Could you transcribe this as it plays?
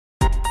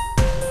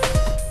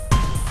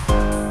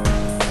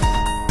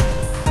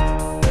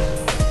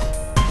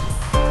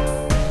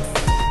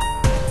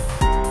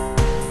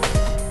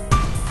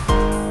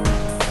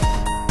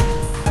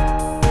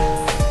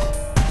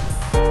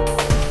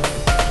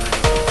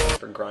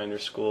Grinder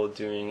School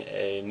doing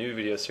a new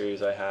video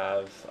series I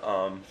have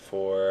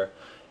for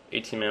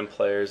 18-man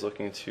players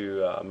looking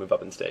to move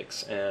up in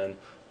stakes. And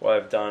what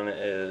I've done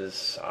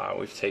is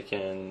we've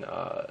taken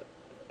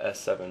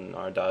S7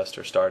 or Dust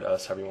or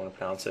Stardust, however you want to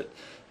pronounce it,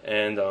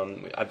 and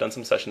I've done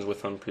some sessions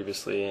with him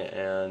previously,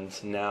 and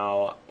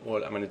now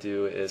what I'm going to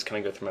do is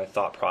kind of go through my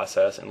thought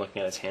process and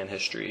looking at his hand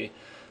history,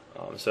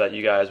 so that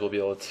you guys will be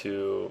able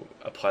to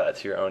apply that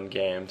to your own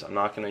games. I'm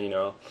not going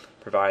to,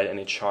 provide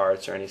any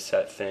charts or any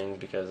set things,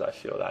 because I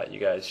feel that you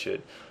guys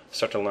should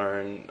start to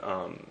learn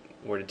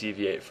where to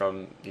deviate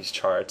from these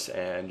charts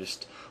and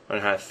just learn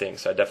how to think.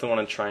 So I definitely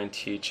want to try and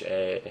teach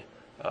a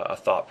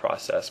thought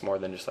process more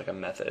than just like a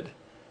method.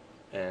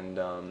 And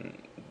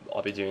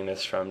I'll be doing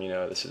this from,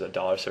 this is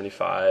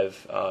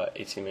 $1.75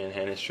 18-man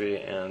hand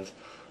history, and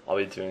I'll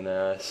be doing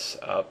this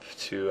up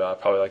to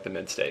probably like the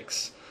mid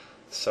stakes.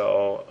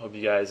 So hope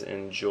you guys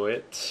enjoy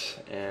it,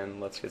 and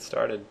let's get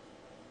started.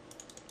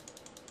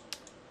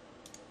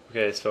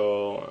 Okay,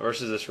 so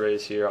versus this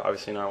raise here,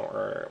 obviously now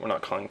we're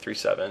not calling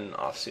 3-7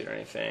 offsuit or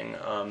anything.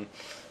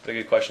 The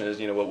good question is,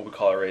 what would we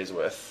call a raise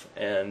with?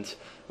 And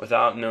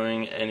without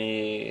knowing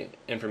any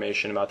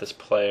information about this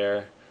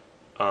player,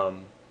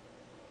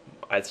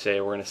 I'd say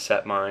we're going to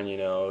set mine,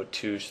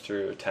 2s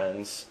through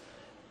 10s.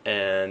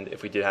 And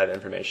if we did have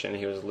information and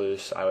he was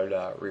loose, I would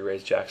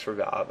re-raise jacks for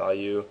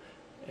value,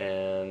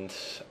 and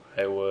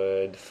I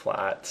would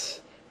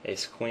flat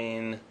ace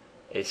queen,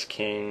 ace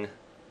king,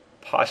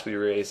 possibly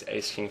raise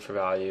ace king for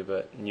value,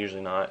 but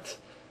usually not,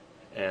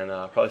 and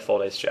probably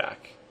fold ace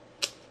jack.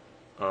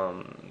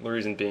 The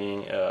reason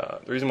being, the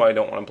reason why I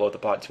don't want to blow up the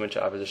pot too much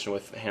out of position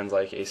with hands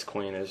like ace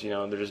queen is,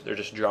 they're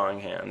just drawing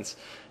hands.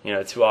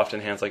 Too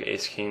often hands like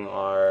ace king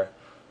are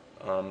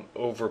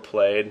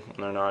overplayed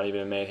when they're not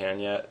even a made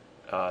hand yet,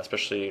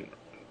 especially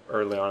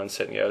early on in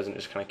sit and goes, and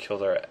just kind of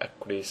kills our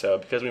equity. So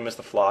because we missed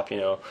the flop,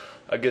 a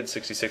good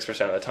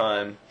 66% of the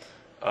time,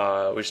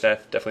 we just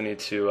definitely need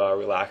to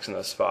relax in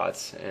those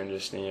spots and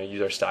just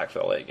use our stack for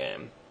the late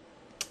game.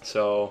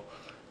 So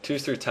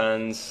 2s through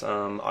 10s,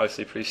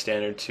 obviously pretty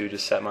standard to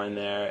just set mine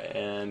there,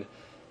 and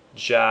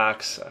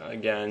jacks,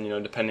 again,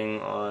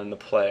 depending on the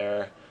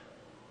player,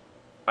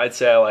 I'd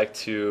say I like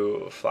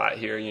to flat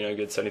here, a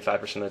good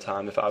 75% of the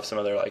time. If I have some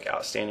other like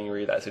outstanding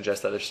read that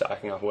suggests that they're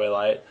stacking off way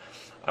light,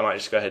 I might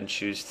just go ahead and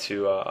choose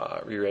to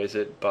re-raise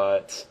it,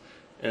 but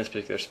in this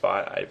particular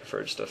spot, I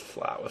prefer just to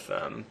flat with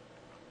them.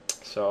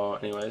 So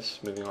anyways,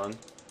 moving on.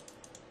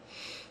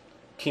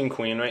 King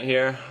queen right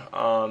here.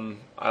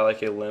 I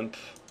like a limp,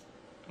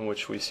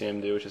 which we see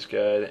him do, which is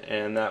good.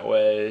 And that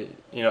way,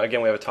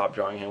 again, we have a top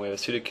drawing hand. We have a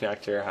suited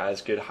connector,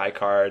 has good high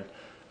card,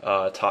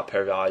 top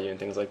pair value, and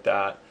things like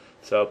that.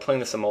 So playing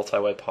this in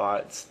multi-way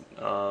pots,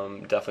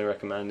 definitely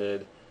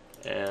recommended.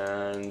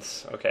 And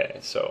okay,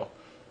 so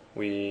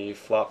we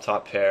flop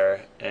top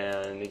pair,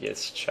 and it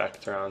gets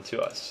checked around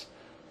to us,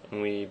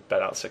 and we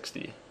bet out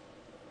 60.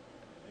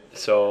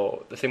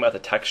 So the thing about the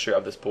texture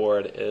of this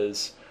board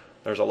is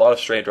there's a lot of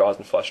straight draws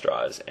and flush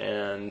draws,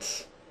 and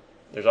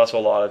there's also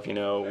a lot of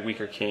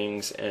weaker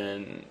kings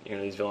in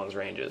these villains'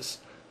 ranges.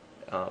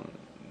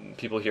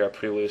 People here are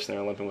pretty loose and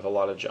they're limping with a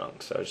lot of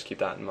junk, so just keep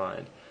that in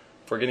mind.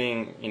 If we're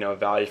getting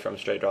value from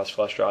straight draws,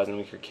 flush draws, and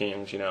weaker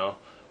kings,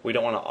 we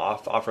don't want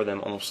to offer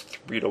them almost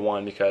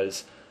 3-1,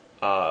 because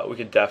we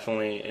could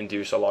definitely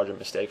induce a larger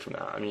mistake from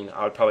that. I mean,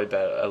 I would probably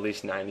bet at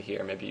least 90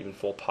 here, maybe even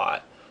full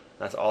pot.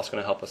 That's also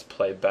going to help us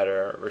play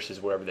better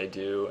versus whatever they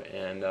do,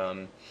 and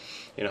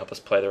help us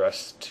play the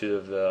rest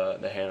of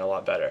the hand a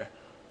lot better.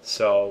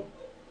 So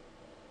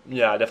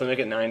yeah, definitely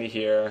make it 90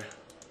 here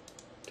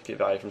to get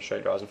value from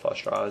straight draws and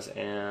flush draws.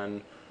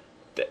 And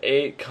the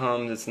 8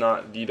 comes, it's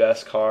not the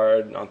best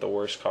card, not the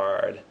worst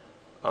card.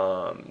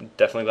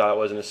 Definitely glad it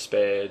wasn't a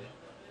spade.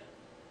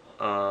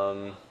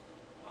 When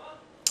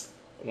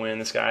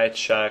this guy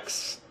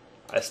checks,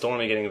 I still want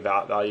to be getting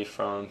value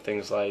from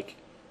things like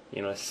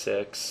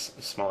 6,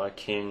 smaller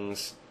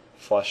kings,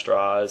 flush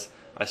draws.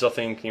 I still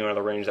think the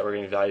range that we're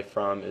getting value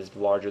from is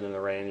larger than the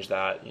range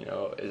that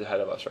is ahead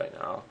of us right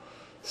now.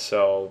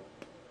 So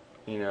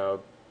I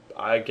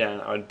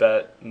would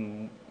bet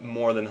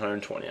more than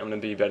 120. I'm going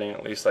to be betting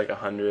at least like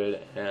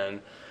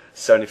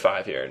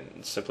 175 here,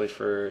 simply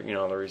for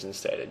the reasons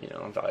stated.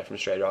 Value from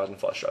straight draws and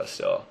flush draws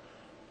still.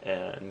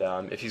 And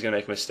if he's going to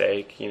make a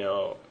mistake,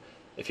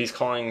 if he's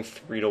calling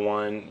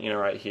 3-1,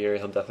 right here,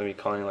 he'll definitely be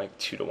calling like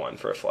 2-1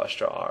 for a flush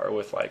draw, or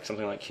with like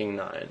something like King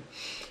 9.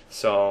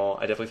 So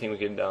I definitely think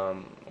we could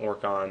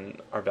work on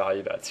our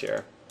value bets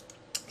here.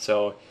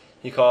 So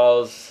he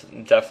calls,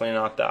 definitely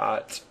not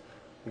that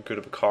good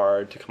of a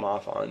card to come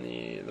off on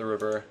the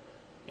river,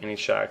 and he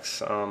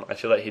checks. I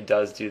feel like he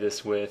does do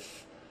this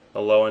with the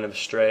low end of the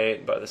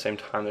straight, but at the same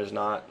time, there's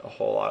not a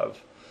whole lot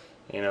of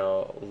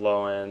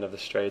low end of the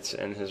straights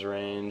in his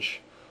range.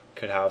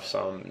 Could have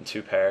some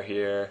 2 pair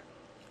here.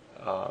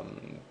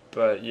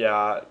 But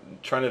yeah,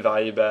 trying to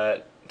value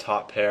bet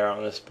top pair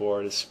on this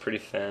board is pretty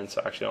thin,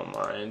 so I actually don't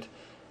mind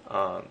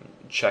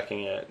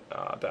checking it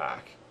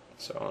back.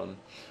 So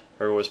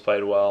river was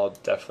played well.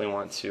 Definitely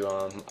want to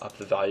up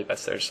the value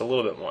bets there just a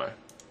little bit more.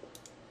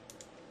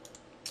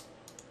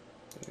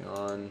 Moving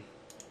on.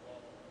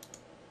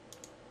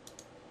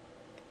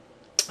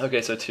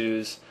 Okay, so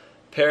twos.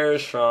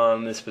 Pairs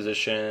from this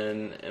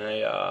position in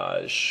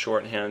a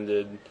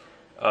short-handed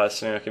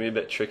scenario can be a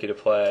bit tricky to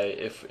play.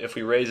 If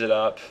we raise it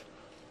up,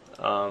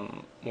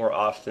 we're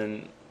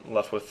often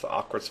left with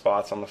awkward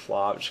spots on the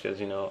flop, just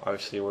because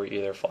obviously we're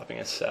either flopping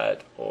a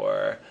set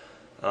or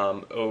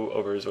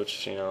overs,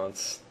 which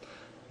it's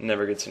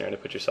never a good scenario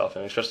to put yourself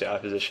in, especially out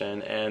of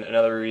position. And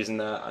another reason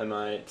that I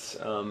might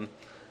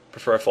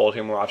prefer a fold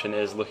here more often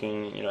is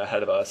looking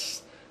ahead of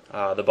us.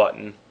 The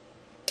button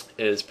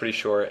is pretty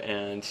short,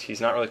 and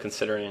he's not really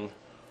considering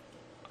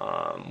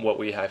what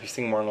we have. He's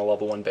thinking more on a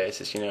level one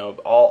basis.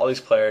 All these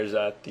players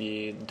at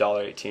the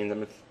 $1.18,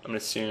 I'm gonna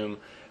assume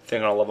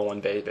think on a level one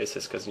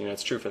basis, because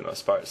it's true for the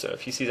most part. So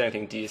if he sees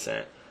anything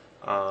decent,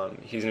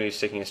 he's gonna be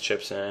sticking his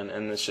chips in,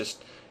 and it's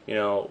just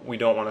we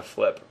don't want to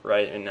flip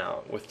right in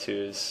now with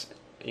twos,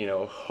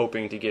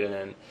 hoping to get it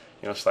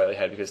in slightly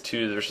ahead, because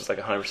twos versus like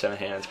 100% of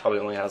hands probably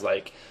only has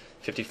like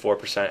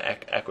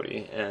 54%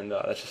 equity, and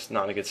that's just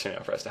not a good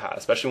scenario for us to have,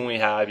 especially when we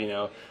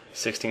have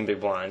 16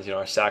 big blinds.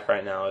 Our stack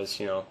right now is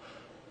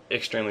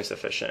extremely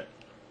sufficient.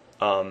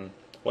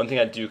 One thing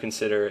I do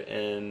consider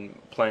in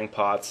playing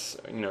pots,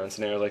 in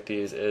scenarios like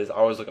these, is I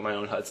always look at my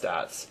own HUD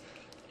stats,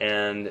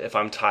 and if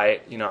I'm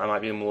tight, I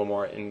might be a little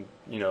more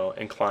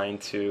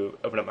inclined to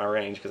open up my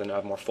range, because I know I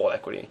have more full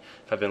equity.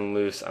 If I've been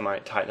loose, I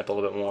might tighten up a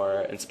little bit more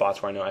in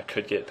spots where I know I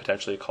could get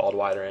potentially called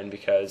wider in,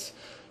 because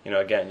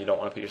again, you don't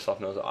want to put yourself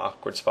in those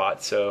awkward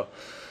spots. So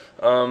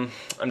I'm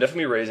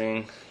definitely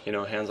raising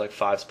hands like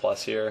fives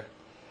plus here,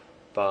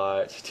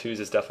 but twos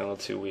is definitely a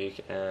little too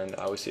weak, and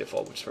I always see a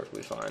fold, which is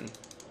perfectly fine.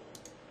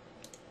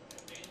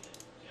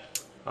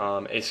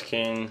 Ace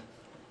king.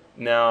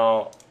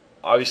 Now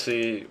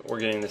obviously we're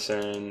getting this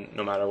in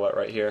no matter what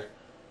right here,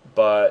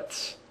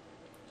 but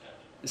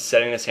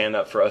setting this hand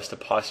up for us to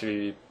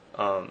possibly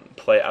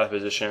play out of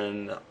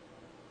position,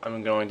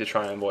 I'm going to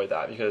try and avoid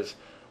that, because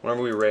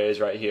whenever we raise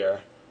right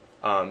here,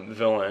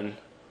 villain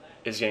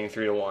is getting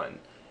 3-1.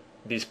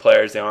 These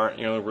players, they aren't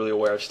really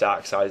aware of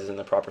stack sizes and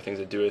the proper things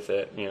to do with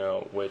it,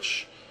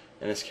 which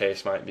in this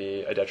case might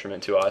be a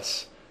detriment to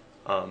us.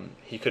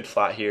 He could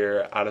flat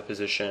here out of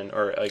position,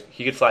 or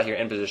he could flat here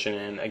in position,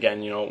 and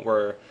again,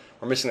 we're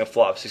missing the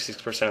flop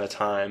 66% of the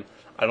time.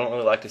 I don't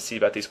really like to see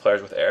bet these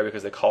players with air,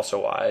 because they call so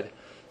wide.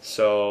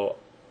 So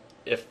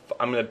if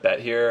I'm going to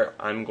bet here,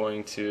 or if I'm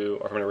going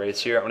to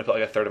raise here, I'm going to put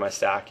like a third of my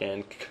stack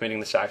in, committing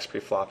the stacks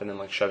pre-flop, and then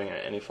shoving it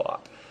at any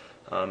flop.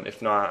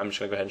 If not, I'm just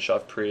going to go ahead and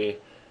shove pre.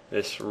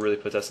 This really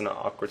puts us in an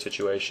awkward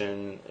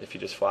situation if he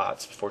just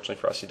flats. Fortunately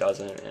for us, he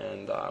doesn't,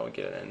 and I would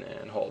get it in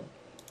and hold.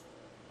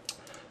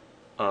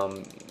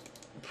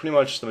 Pretty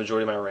much the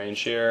majority of my range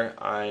here,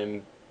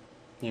 I'm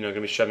going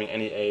to be shoving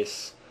any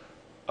ace,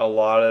 a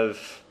lot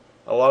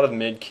of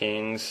mid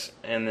kings,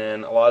 and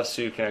then a lot of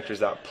suited connectors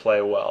that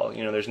play well.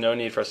 There's no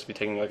need for us to be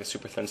taking like a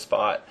super thin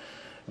spot,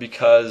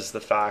 because the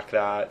fact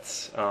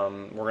that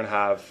we're going to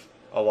have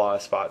a lot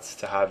of spots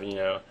to have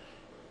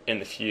in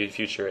the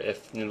future.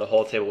 If the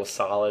whole table was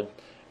solid,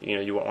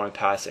 you won't want to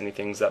pass any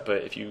things up.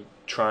 But if you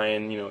try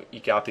and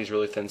eke out these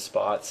really thin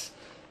spots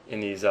in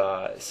these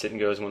sit and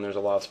goes, when there's a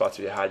lot of spots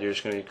to be had, you're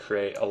just going to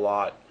create a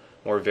lot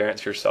more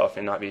variance for yourself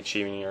and not be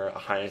achieving your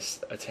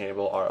highest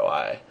attainable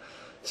ROI.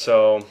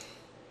 So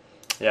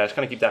yeah, just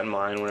kind of keep that in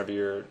mind whenever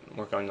you're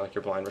working on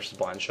your blind versus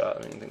blind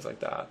shot, things like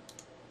that.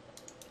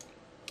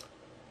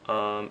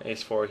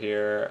 Ace 4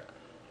 here.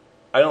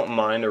 I don't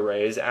mind a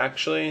raise,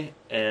 actually,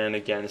 and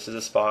again, this is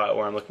a spot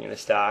where I'm looking at the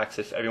stacks.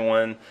 If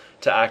everyone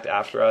to act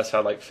after us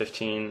had like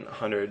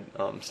 1,500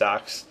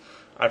 stacks,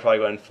 I'd probably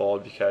go ahead and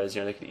fold, because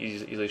they could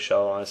easily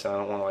shove on us, and I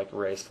don't want to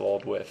raise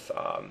fold with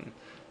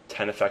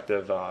 10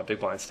 effective big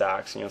blind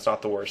stacks. It's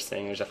not the worst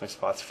thing. There's definitely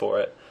spots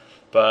for it,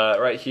 but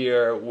right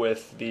here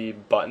with the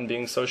button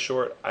being so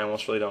short, I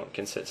almost really don't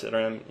consider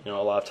him. A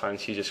lot of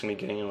times he's just going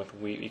to be getting in with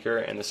weaker,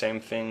 and the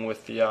same thing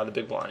with the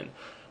big blind.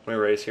 When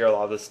we raise here, a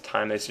lot of this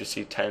time they just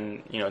see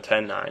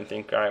 10-9,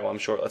 think, all right, well, I'm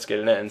short, let's get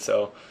it in.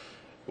 So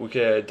we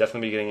could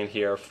definitely be getting in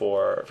here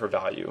for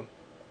value.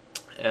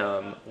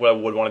 What I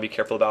would want to be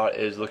careful about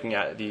is looking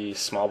at the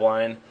small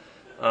blind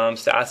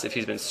stats. If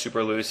he's been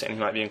super loose and he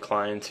might be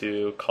inclined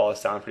to call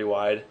us down pretty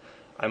wide,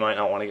 I might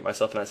not want to get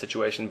myself in that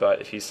situation,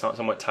 but if he's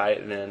somewhat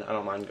tight, then I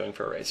don't mind going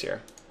for a raise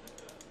here.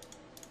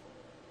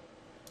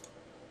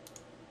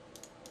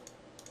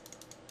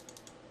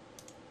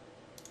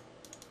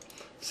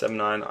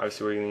 (7-9),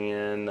 obviously we're getting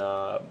in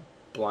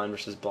blind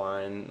versus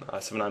blind.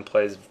 7-9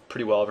 plays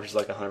pretty well versus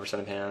like 100%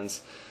 of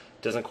hands.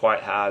 Doesn't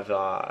quite have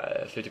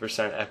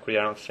 50% equity,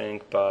 I don't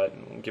think,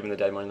 but given the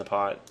dead money in the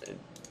pot, it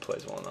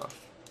plays well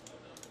enough.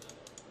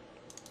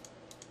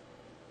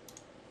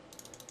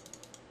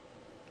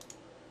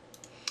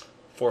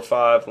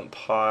 (4-5) limp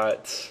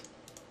pot.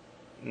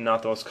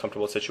 Not the most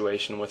comfortable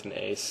situation with an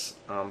ace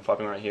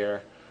flopping right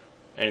here.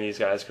 Any of these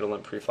guys could have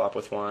limp pre-flop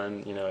with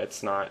one.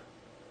 It's not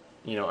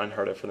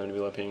unheard of for them to be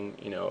limping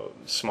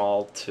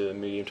small to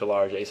medium to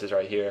large aces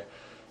right here.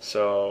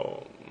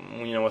 So,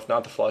 with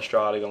not the flush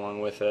draw to go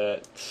along with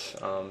it,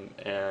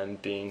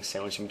 and being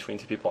sandwiched in between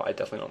two people, I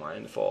definitely don't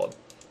mind the fold.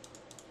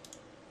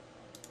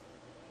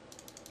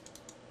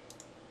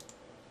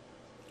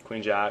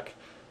 Queen Jack.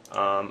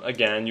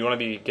 Again, you want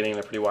to be getting in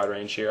a pretty wide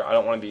range here. I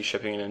don't want to be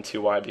shipping it in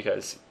too wide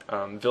because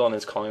villain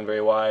is calling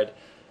very wide,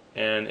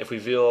 and if we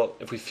feel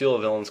a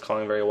villain's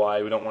calling very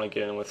wide, we don't want to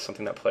get in with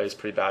something that plays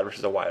pretty bad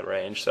versus a wide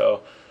range.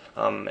 So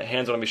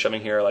hands want to be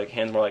shoving here, like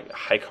hands more like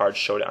high card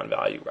showdown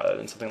value rather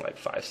than something like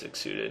 5-6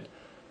 suited.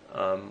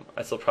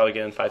 I'd still probably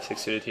get in 5-6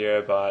 suited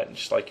here, but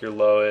just like your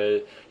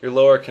lower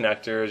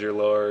connectors, your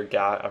lower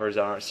uppers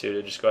that aren't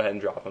suited, just go ahead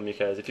and drop them,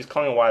 because if he's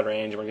calling a wide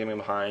range and we're getting him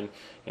behind,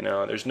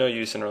 there's no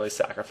use in really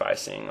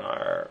sacrificing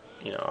our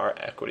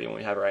equity when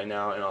we have it right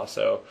now, and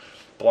also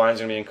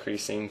blinds are going to be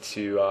increasing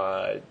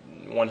to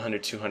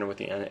 100, 200 with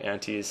the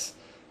antes,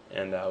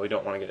 and we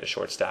don't want to get a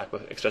short stack,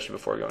 especially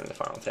before going to the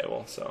final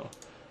table. So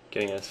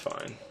getting it is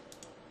fine.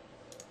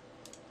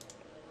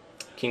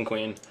 King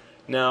Queen.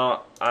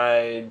 Now,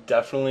 I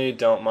definitely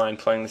don't mind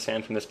playing this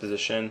hand from this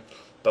position,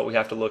 but we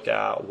have to look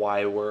at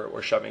why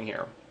we're shoving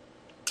here.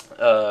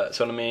 So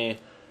to me,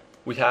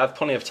 we have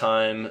plenty of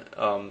time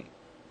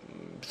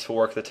to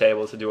work the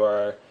table, to do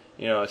our,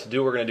 to do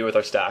what we're going to do with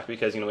our stack,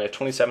 because, we have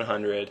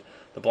 2,700,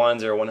 the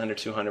blinds are 100,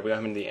 200, we don't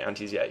have any of the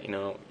antes yet,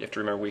 you have to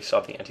remember we still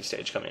have the ante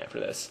stage coming after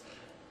this.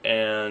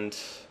 And,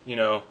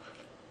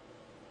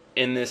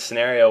 in this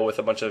scenario with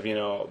a bunch of,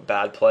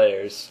 bad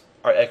players,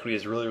 our equity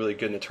is really, really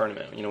good in the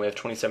tournament. We have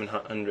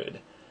 2,700.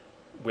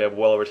 We have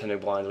well over 10 big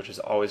blinds, which is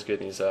always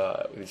good in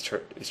these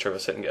Turbo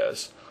Sit N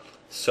Go's.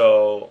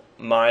 So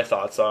my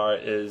thoughts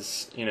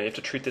is you have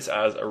to treat this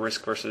as a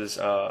risk versus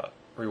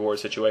reward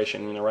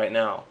situation. Right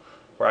now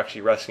we're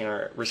actually risking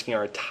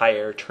our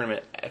entire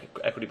tournament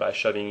equity by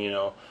shoving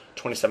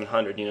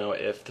 2,700.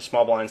 If the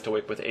small blinds to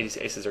wake with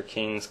aces or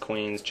kings,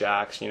 queens,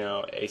 jacks,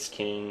 ace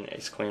king,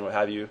 ace queen, what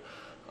have you,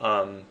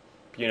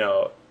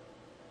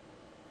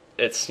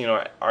 it's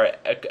our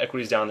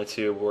equity's down to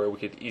 2, where we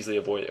could easily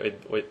avoid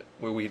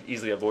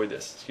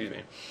this. Excuse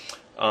me.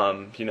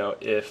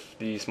 If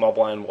the small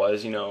blind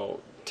was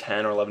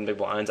 10 or 11 big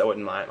blinds, I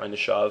wouldn't mind to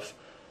shove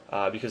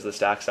because of the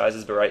stack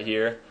sizes. But right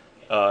here,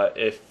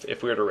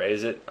 if we were to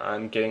raise it,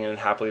 I'm getting in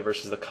happily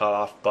versus the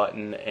cutoff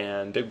button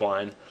and big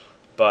blind,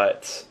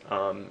 but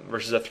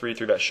versus a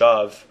 3-3-bet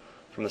shove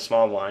from the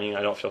small blind,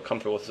 I don't feel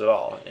comfortable with it at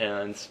all.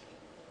 And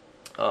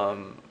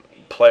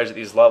players at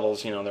these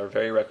levels, they're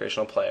very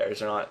recreational players.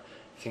 They're not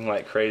thinking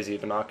like crazy.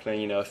 They're not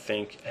going to,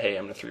 think, hey,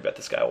 I'm going to 3-bet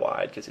this guy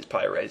wide because he's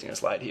probably raising a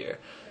slide here.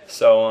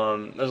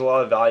 So there's a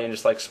lot of value in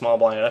just like small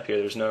blinding up here.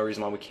 There's no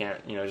reason why we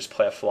can't, just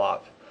play a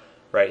flop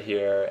right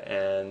here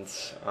and,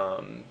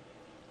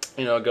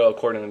 go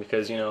accordingly,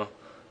 because,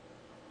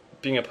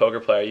 being a poker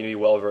player, you need to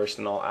be well versed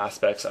in all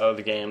aspects of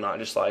the game, not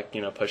just like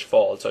push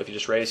fold. So if you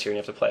just raise here and you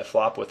have to play a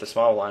flop with the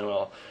small blind,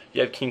 well,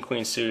 you have king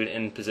queen suited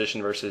in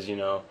position versus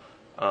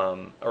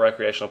a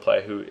recreational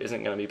player who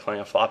isn't going to be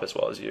playing a flop as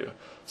well as you.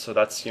 So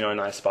that's a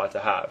nice spot to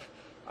have.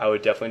 I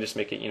would definitely just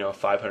make it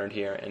 500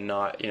 here and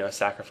not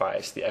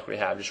sacrifice the equity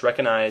have. Just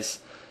recognize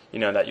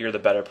that you're the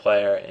better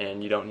player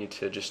and you don't need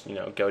to just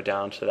go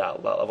down to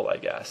that level, I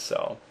guess.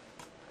 So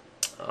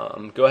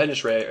go ahead and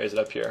just raise it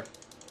up here.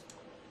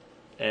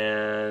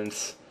 And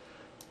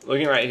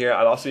looking right here,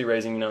 I'd also be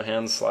raising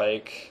hands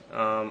like a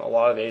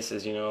lot of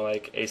aces,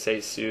 like ace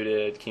 8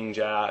 suited, king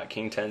jack,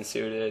 king 10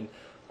 suited,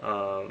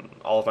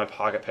 all of my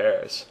pocket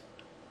pairs.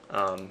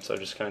 So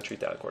just kind of treat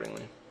that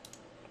accordingly.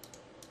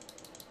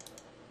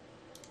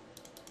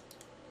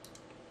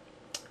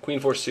 Queen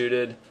 4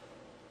 suited.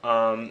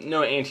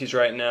 No antes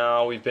right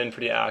now. We've been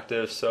pretty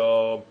active,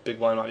 so big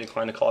blind might be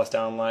inclined to call us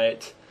down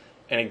light.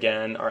 And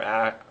again,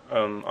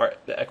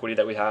 the equity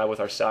that we have with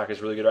our stack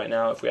is really good right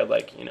now. If we had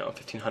like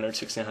 1,500,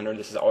 1,600,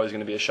 this is always going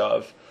to be a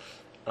shove.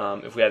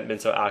 If we hadn't been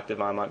so active,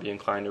 I might be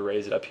inclined to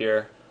raise it up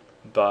here.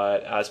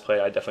 But as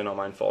played, I definitely don't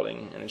mind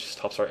folding, and it just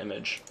helps our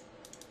image.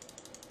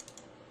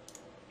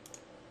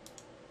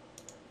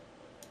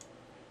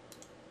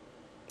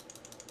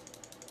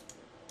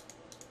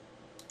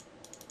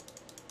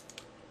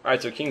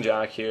 Alright, so king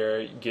jack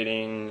here,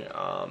 getting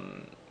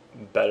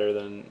better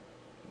than,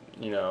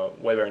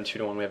 way better than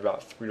 2-1. We have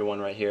about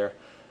 3-1 right here.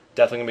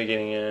 Definitely going to be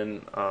getting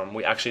in.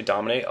 We actually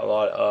dominate a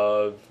lot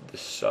of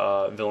this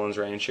villain's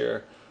range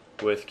here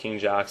with king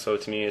jack, so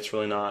to me it's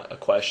really not a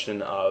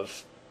question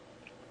of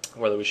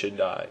whether we should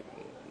get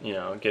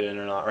in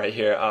or not right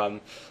here.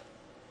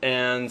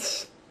 And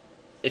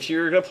if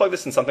you're going to plug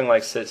this in something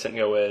like Sit N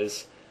Go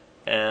is,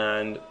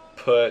 and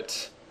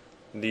put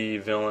the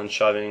villain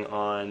shoving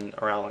on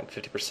around like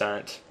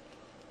 50%,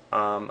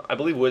 I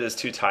believe wood is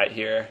too tight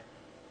here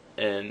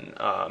in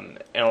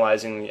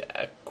analyzing the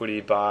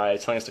equity by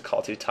telling us to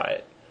call too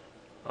tight.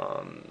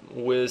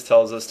 Wiz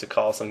tells us to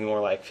call something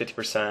more like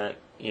 50%,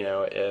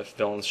 if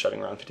villain's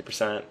shoving around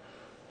 50%.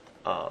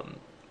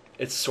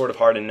 It's sort of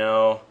hard to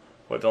know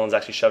what villain's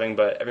actually shoving,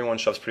 but everyone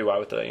shoves pretty wide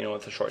with the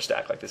with a short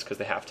stack like this because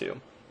they have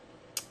to.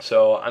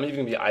 So I'm even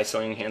gonna be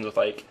ISOing hands with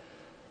like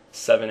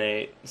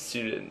 7-8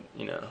 suited,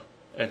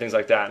 and things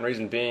like that. And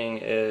reason being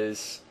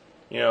is,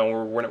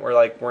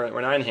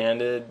 we're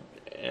nine-handed,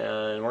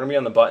 and we're gonna be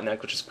on the button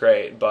neck, which is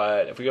great.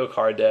 But if we go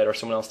card dead or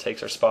someone else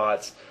takes our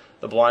spots,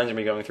 the blinds are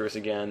gonna be going through us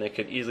again. They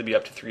could easily be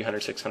up to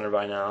 300, 600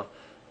 by now.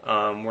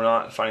 We're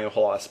not finding a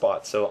whole lot of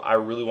spots, so I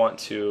really want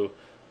to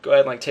go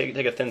ahead and take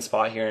a thin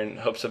spot here in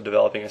hopes of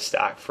developing a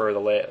stack for the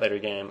later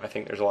game. I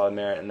think there's a lot of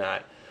merit in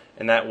that.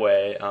 In that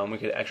way, we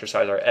could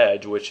exercise our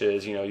edge, which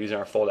is using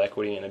our fold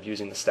equity and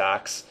abusing the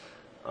stacks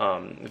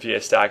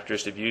via stack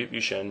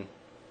distribution,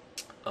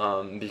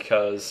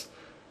 because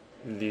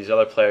these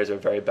other players are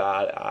very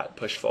bad at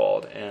push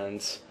fold,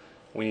 and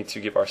we need to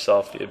give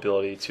ourselves the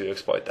ability to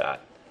exploit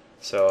that.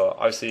 So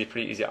obviously,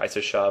 pretty easy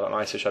ISO shove. I'm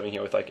ISO shoving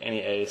here with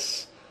any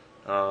ace,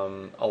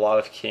 a lot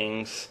of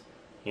kings,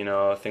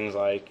 things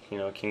like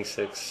king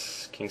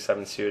 6, king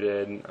 7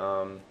 suited,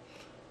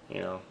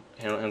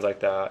 hands like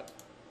that.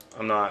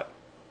 I'm not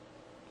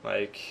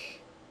I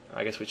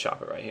guess we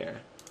chop it right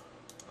here.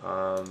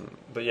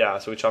 But yeah,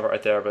 so we chop it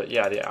right there. But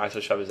yeah, the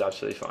ISO shove is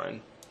absolutely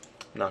fine.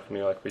 I'm not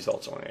gonna be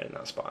results oriented in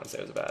that spot and say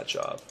it was a bad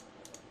shove.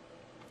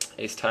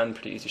 Ace 10,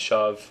 pretty easy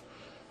shove,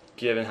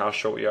 given how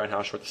short we are and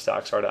how short the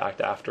stacks are to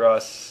act after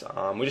us.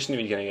 We just need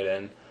to be getting it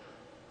in.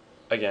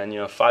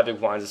 Again, 5 big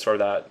blinds is sort of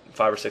that,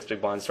 5 or 6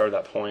 big blinds is sort of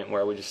that point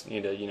where we just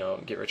need to,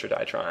 get rich or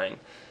die trying.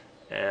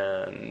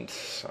 And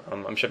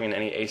I'm shoving in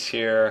any ace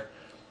here,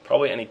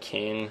 probably any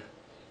king,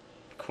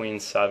 queen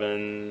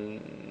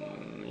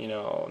 7,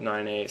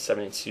 9 8,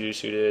 7 8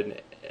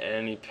 suited,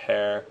 any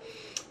pair.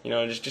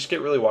 Just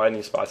get really wide in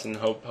these spots and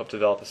hope to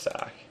develop a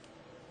stack.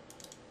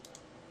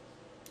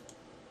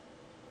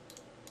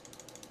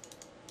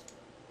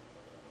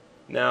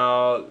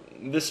 Now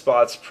this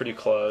spot's pretty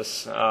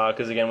close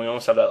because again we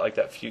almost have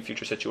that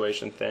future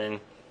situation thing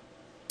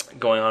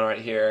going on right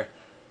here.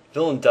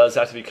 Villain does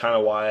have to be kind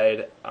of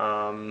wide.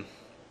 I'm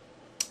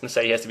gonna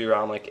say he has to be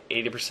around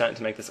 80%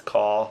 to make this a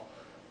call.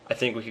 I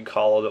think we could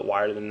call a little bit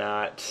wider than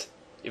that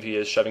if he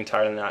is shoving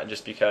tighter than that,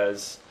 just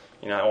because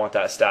I want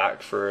that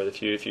stack for the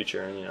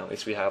future, and at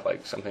least we have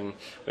something.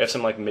 We have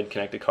some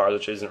mid-connected cards,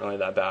 which isn't really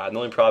that bad. And the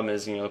only problem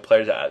is the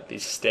players at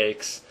these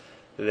stakes,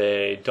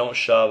 they don't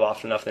shove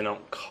often enough, they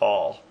don't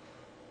call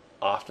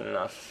often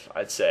enough,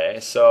 I'd say.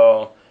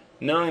 So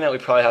knowing that we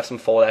probably have some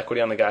fold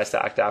equity on the guys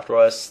to act after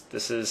us,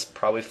 this is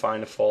probably fine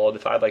to fold.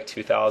 If I had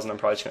 2,000, I'm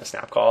probably just going to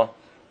snap call.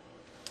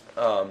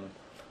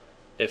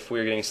 If we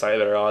were getting slightly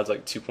better odds,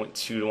 2.2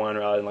 to 1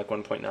 rather than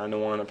 1.9 to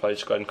 1, I'd probably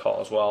just go ahead and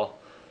call as well.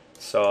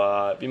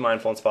 So be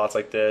mindful in spots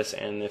like this,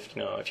 and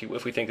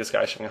if we think this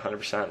guy's showing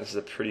 100%, this is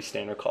a pretty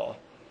standard call.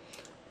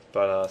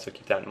 But so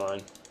keep that in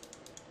mind.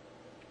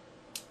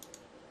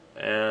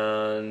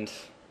 And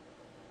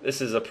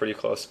this is a pretty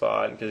close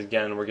spot because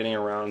again we're getting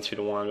around 2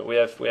 to 1, but we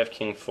have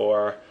king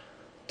 4,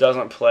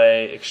 doesn't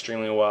play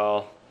extremely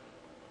well.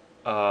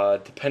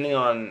 Depending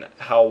on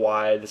how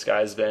wide this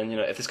guy's been,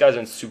 if this guy's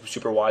been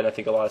super wide, I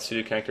think a lot of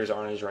suited connectors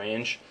are in his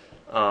range.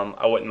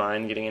 I wouldn't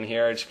mind getting in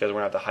here just because we're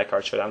gonna have the high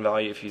card showdown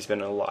value. If he's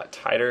been a lot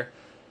tighter,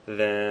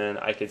 then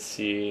I could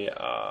see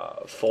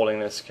folding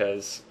this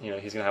because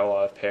he's gonna have a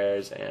lot of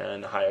pairs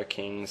and higher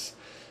kings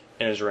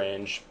in his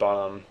range.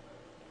 But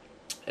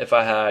if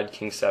I had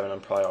king 7, I'm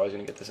probably always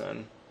gonna get this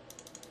in.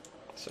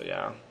 So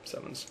yeah,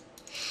 7s.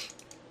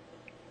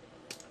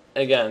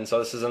 Again, so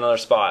this is another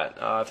spot.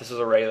 If this is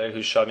a regular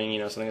who's shoving,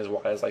 something as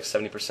wide as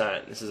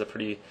 70%, this is a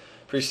pretty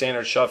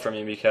standard shove for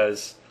me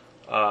because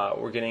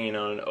we're getting,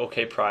 an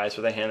okay price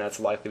with a hand that's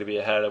likely to be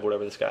ahead of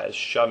whatever this guy is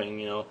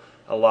shoving.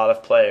 A lot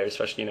of players,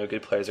 especially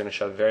good players, are going to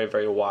shove very,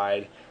 very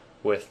wide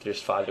with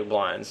just 5 big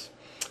blinds.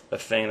 The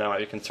thing that I might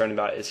be concerned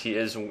about is he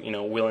is,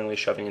 willingly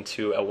shoving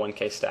into a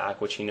 1K stack,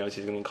 which he knows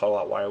he's going to call a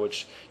lot wider,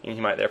 which he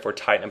might therefore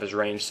tighten up his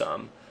range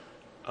some.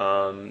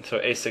 So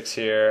a6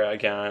 here,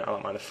 again, I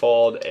don't mind a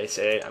fold. Ace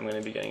 8, I'm going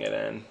to be getting it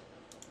in.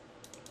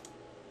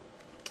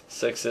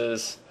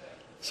 6s.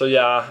 So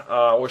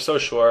yeah, we're so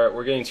short.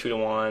 We're getting 2 to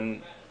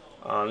 1.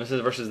 This is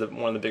versus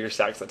one of the bigger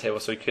stacks at the table,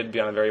 so he could be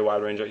on a very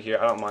wide range right here.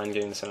 I don't mind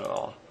getting this in at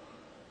all.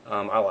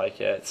 I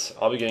like it.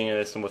 I'll be getting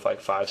this in with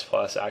 5s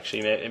plus,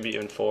 actually, maybe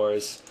even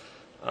 4s.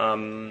 I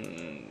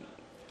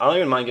don't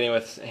even mind getting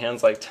with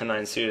hands like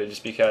 10-9 suited,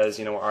 just because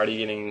we're already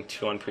getting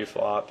 2 on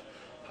pre-flop.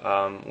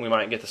 We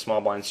might get the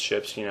small blind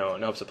chips, in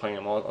hopes of playing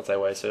it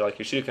multi-way. So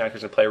your suited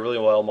connectors can play really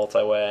well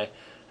multi-way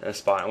in a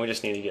spot, and we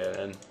just need to get it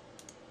in.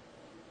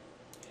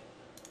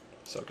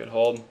 So good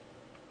hold.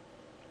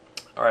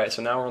 All right,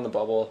 so now we're on the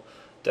bubble.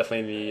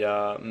 Definitely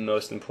the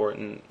most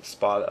important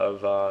spot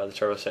of the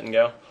Turbo Sit and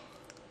Go.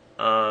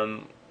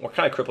 We're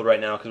kind of crippled right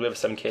now because we have a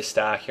 7K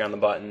stack here on the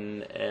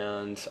button,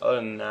 and other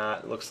than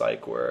that, it looks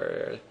like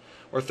we're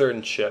third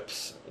in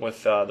chips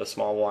with the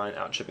small blind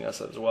out chipping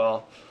us as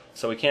well.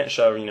 So we can't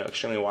shove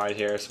extremely wide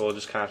here, so we'll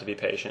just kind of have to be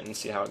patient and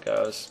see how it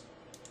goes.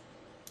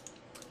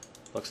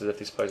 Looks as if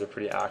these players are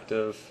pretty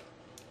active.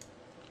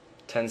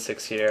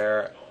 10-6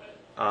 here.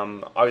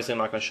 Obviously I'm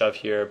not going to shove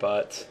here,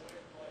 but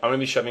I'm going to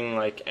be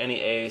shoving any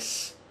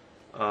ace,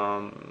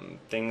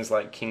 things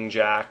like king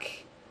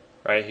jack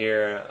right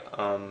here.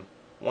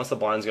 Once the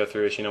blinds go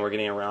through, we're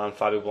getting around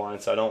 5 big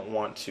blinds, so I don't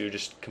want to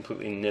just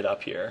completely knit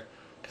up here.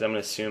 because I'm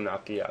going to assume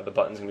that the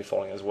button's going to be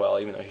folding as well,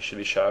 even though he should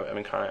be shoved, I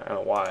mean, kind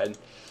of wide.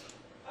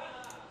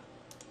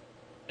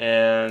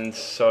 And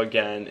so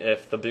again,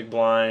 if the big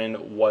blind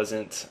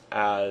wasn't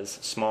as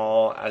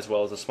small as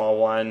well as the small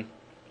blind,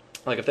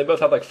 like if they both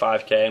had like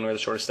 5K and we're the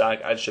shortest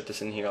stack, I'd ship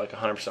this in here like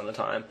 100% of the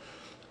time.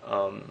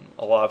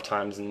 A lot of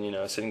times in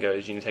sit and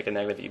goes, you need to take a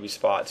negative EV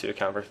spot to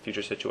account for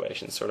future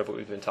situations, sort of what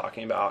we've been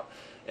talking about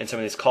in some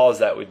of these calls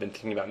that we've been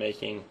thinking about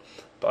making.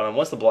 But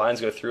once the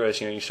blinds go through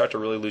us, you start to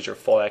really lose your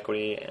full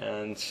equity,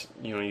 and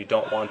you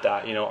don't want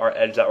that. Our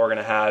edge that we're going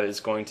to have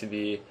is going to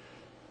be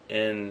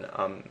in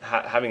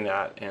having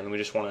that, and we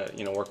just want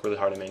to work really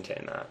hard to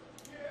maintain that.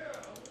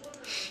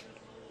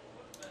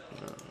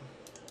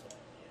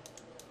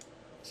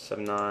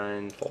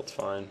 7-9 folds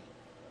fine.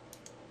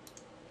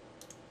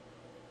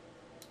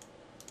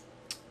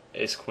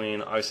 Ace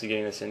queen, obviously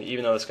getting this in,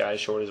 even though this guy is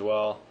short as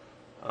well.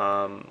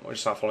 We're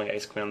just not folding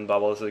ace queen on the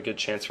bubble. This is a good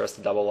chance for us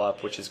to double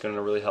up, which is going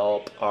to really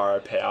help our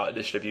payout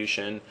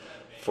distribution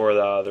for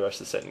the rest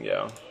of the sit and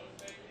go.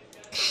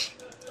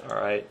 All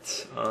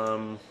right.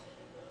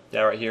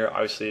 Yeah, right here,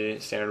 obviously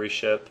standard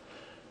reship.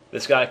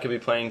 This guy could be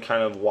playing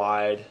kind of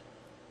wide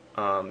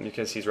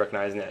because he's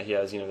recognizing that he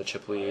has the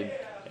chip lead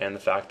and the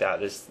fact that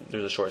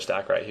there's a short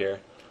stack right here.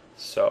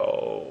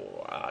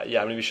 So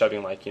yeah, I'm gonna be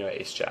shoving like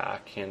ace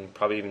jack and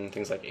probably even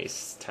things like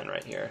ace 10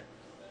 right here,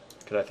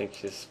 because I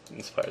think this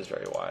player is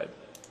very wide.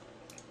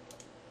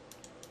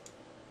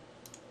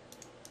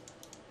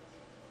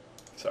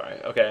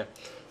 Sorry. Okay.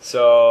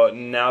 So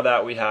now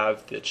that we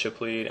have the chip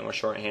lead and we're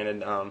short-handed,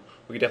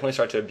 we can definitely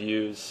start to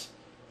abuse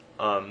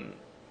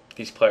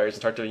these players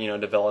and start to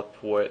develop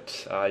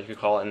what you could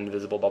call an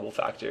invisible bubble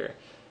factor.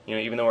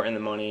 Even though we're in the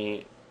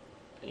money,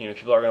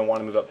 people are going to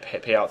want to move up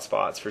payout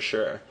spots for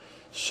sure.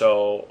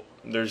 So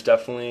there's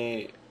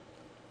definitely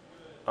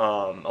a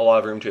lot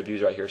of room to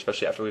abuse right here,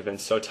 especially after we've been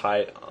so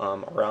tight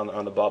around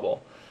on the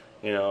bubble.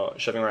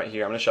 Shoving right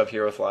here. I'm going to shove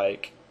here with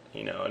like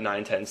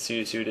 9-10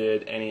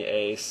 suited, any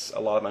ace, a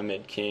lot of my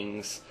mid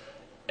kings,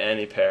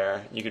 any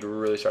pair. You could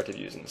really start to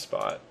abuse in the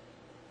spot.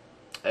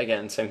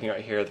 Again, same thing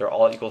right here. They're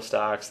all equal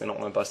stacks. They don't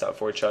want to bust out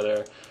for each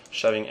other.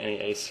 Shoving any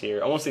ace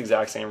here. Almost the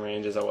exact same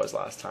range as I was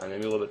last time.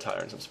 Maybe a little bit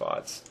tighter in some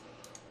spots.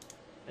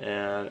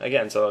 And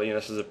again, so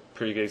this is a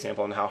pretty good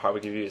example on how hard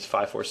we can use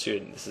 5-4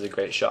 suited. This is a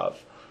great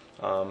shove.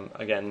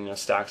 Again,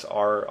 stacks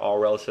are all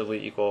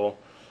relatively equal.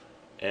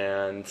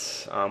 And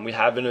we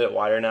have been a bit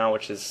wider now,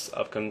 which is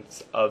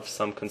of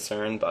some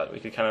concern, but we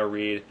could kind of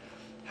read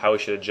how we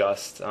should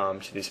adjust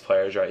to these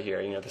players right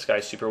here. This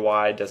guy's super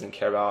wide, doesn't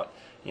care about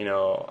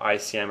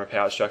ICM or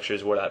payout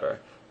structures, whatever.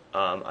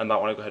 I might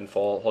want to go ahead and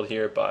hold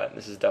here, but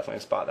this is definitely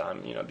a spot that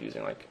I'm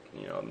abusing like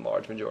a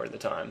large majority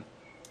of the time.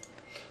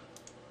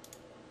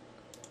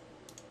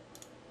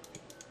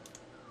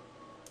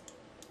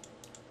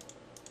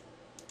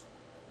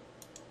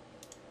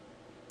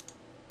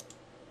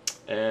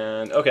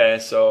 And okay,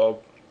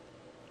 so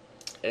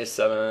ace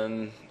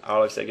 7, I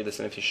would say get this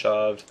in if you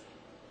shoved.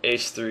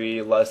 Ace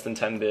 3, less than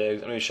 10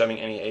 bigs. I'm going to be shoving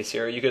any ace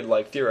here. You could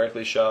like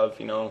theoretically shove,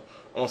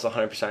 almost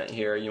 100%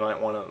 here. You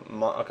might want to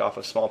mock off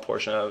a small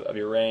portion of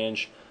your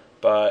range,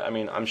 but I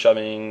mean, I'm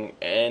shoving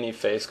any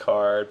face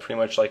card, pretty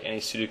much like any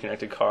pseudo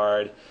connected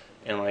card,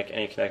 and like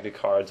any connected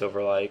cards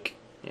over like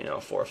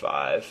 4 or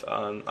 5.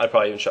 I'd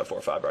probably even shove 4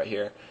 or 5 right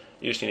here.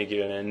 You just need to get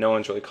it in. No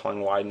one's really calling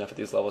wide enough at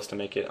these levels to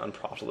make it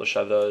unprofitable to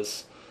shove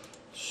those.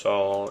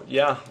 So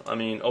yeah, I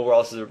mean,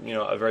 overall this is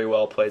a very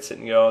well played sit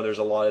and go. There's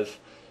a lot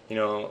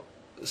of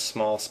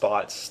small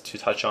spots to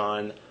touch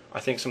on.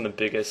 I think some of the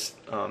biggest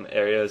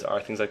areas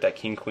are things like that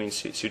king queen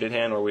suited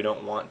hand, where we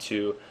don't want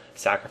to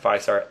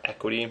sacrifice our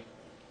equity,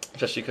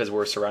 especially because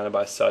we're surrounded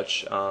by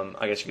such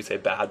I guess you could say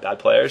bad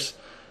players.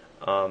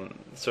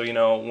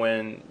 So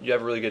when you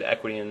have really good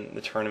equity in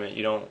the tournament,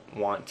 you don't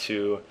want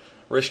to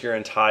risk your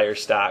entire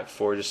stack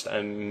for just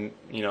a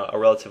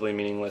relatively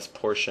meaningless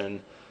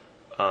portion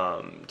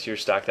to your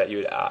stack that you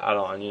would add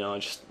on.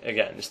 Just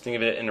think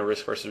of it in a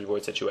risk versus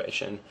reward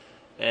situation,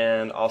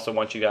 and also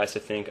want you guys to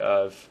think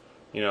of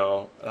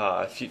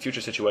future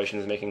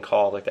situations, making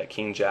calls like that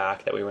king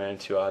jack that we ran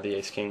into the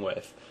ace king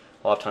with.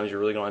 A lot of times you're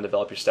really going to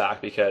develop your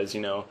stack because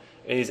in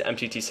these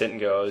MTT sit and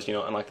goes,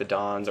 unlike the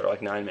dons or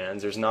like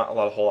 9-mans, there's not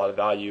a whole lot of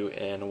value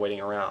in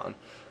waiting around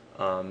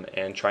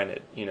and trying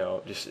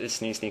to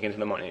just sneak into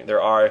the money.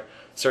 There are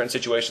certain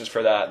situations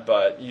for that,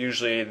 but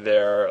usually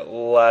they're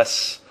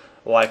less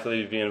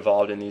likely to be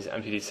involved in these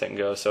MTT sit and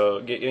go. So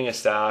getting a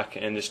stack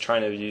and just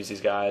trying to use these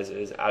guys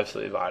is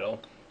absolutely vital.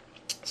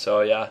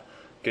 So yeah,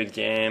 good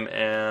game,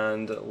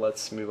 and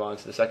let's move on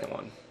to the second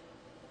one.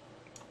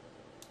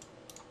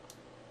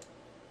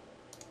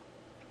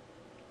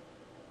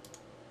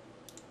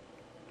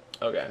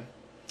 Okay,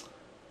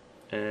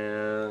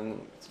 and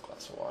get some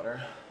glass of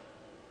water.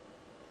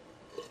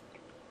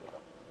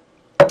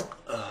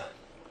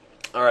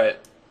 All right,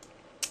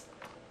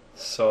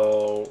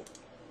 so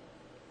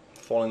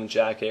folding the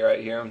jack 8 right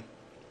here.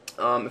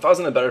 If I was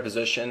in a better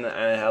position and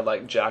I had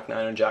like jack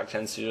 9 or jack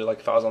 10 suited, like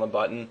if I was on the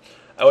button,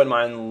 I wouldn't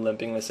mind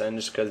limping this in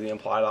just because of the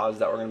implied odds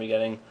that we're going to be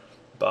getting.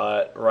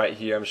 But right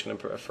here, I'm just going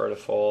to prefer to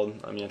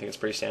fold. I mean, I think it's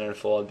pretty standard to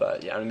fold,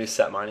 but yeah, I'm going to be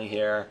set mining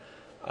here.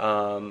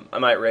 I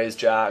might raise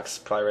jacks,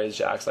 probably raise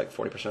jacks like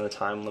 40% of the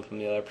time, limp them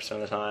the other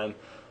percent of the time.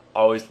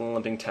 Always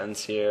limping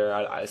tens here.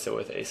 I'd ISO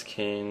with ace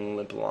king,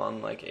 limp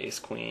along like ace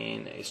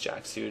queen, ace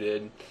jack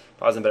suited.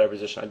 If I was in a better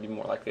position, I'd be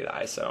more likely to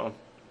ISO.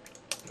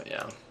 But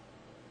yeah.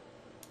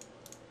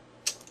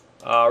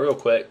 Real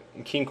quick,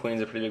 king queen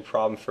is a pretty big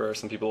problem for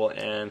some people,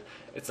 and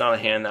it's not a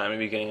hand that I'm going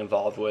to be getting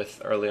involved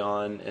with early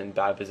on in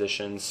bad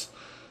positions.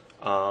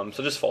 So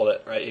just fold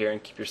it right here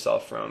and keep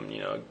yourself from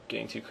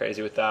getting too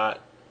crazy with that.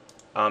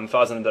 If I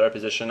was in a better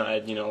position,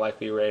 I'd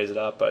likely raise it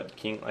up, but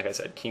king, like I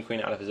said, king queen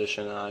out of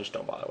position, just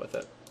don't bother with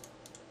it.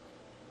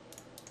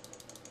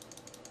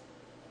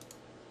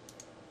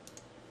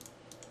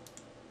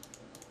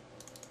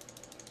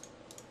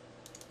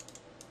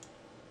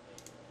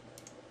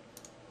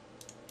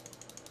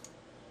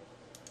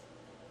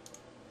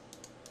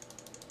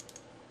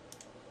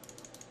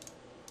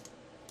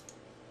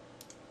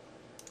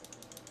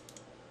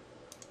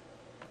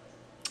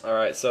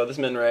 Alright, so this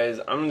min raise,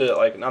 I'm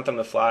gonna not them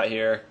to flat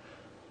here.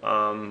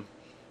 Wouldn't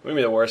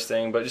be the worst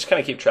thing, but just kind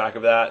of keep track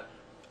of that.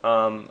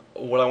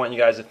 What I want you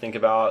guys to think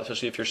about,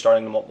 especially if you're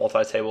starting the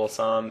multi-table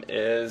some,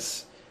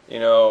 is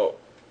seeing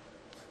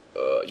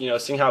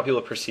how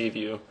people perceive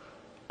you.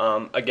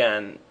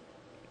 Again,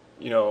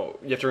 you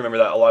have to remember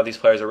that a lot of these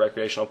players are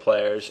recreational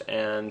players,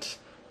 and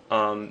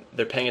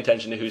they're paying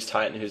attention to who's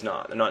tight and who's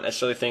not. They're not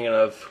necessarily thinking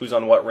of who's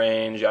on what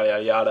range, yada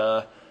yada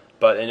yada,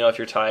 but they know if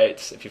you're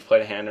tight, if you've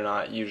played a hand or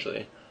not,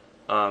 usually.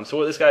 So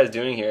what this guy is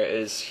doing here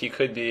is he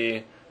could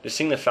be just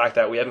seeing the fact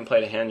that we haven't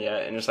played a hand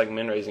yet and just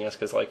min raising us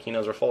because he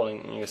knows we're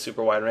folding in a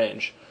super wide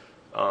range.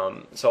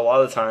 So a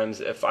lot of the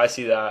times if I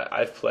see that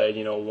I've played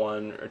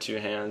 1 or 2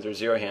 hands or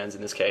 0 hands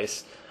in this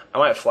case, I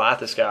might flat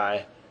this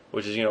guy,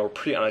 which is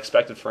pretty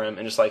unexpected for him,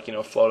 and just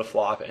float a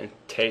flop and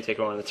take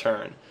him on the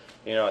turn.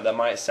 That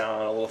might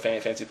sound a little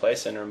fancy play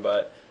syndrome,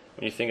 but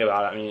when you think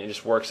about it, I mean, it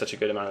just works such a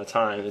good amount of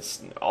time.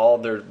 It's all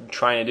they're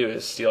trying to do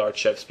is steal our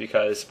chips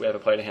because we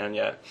haven't played a hand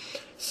yet.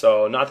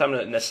 So not that I'm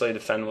going to necessarily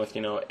defend with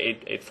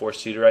 8-4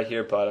 suited right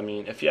here, but I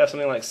mean, if you have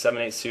something like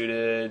 7-8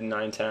 suited,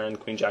 9-10,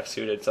 Queen Jack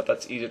suited, stuff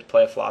that's easy to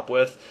play a flop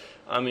with,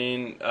 I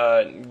mean,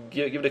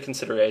 give it a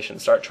consideration.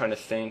 Start trying to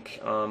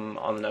think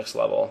on the next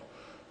level.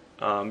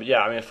 But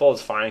yeah, I mean, a fold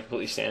is fine,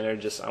 completely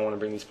standard. Just I want to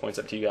bring these points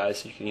up to you guys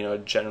so you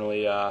can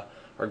generally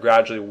or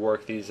gradually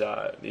work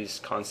these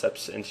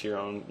concepts into your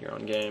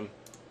own game.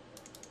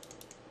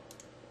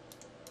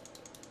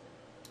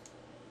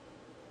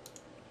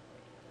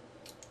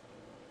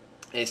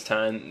 Ace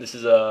 10. This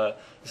is a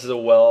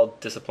well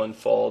disciplined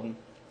fold.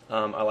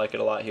 I like it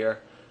a lot here.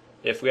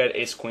 If we had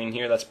ace queen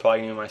here, that's probably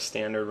gonna be my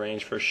standard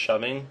range for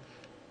shoving.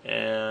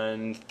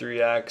 And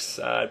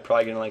 3x, I'd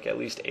probably get at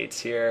least 8s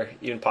here,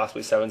 even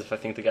possibly 7s if I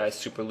think the guy's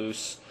super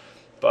loose.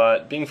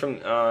 But being from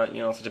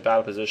such a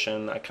bad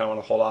position, I kind of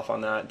want to hold off on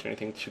that, do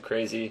anything too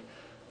crazy.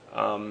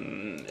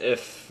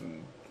 If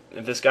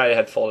this guy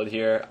had folded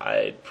here,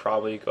 I'd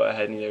probably go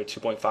ahead and either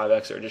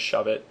 2.5x or just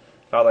shove it.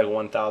 If I had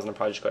 1,000, I'd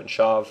probably just go ahead and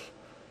shove.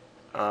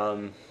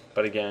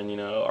 But again,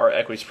 our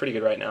equity's pretty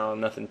good right now,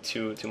 nothing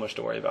too much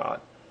to worry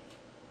about.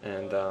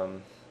 And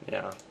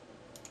yeah.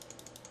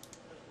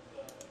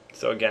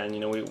 So again,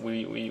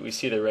 we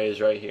see the raise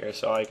right here.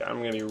 So I'm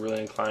going to be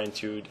really inclined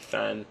to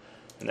defend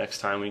the next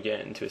time we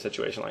get into a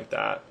situation like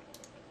that.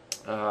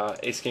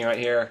 Ace king right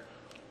here.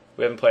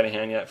 We haven't played a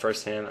hand yet.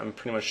 First hand. I'm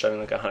pretty much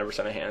shoving 100%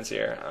 of hands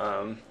here.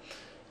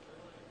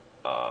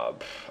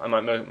 I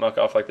might muck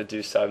off the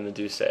deuce 7, the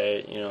deuce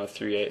 8,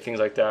 3-8, things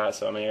like that.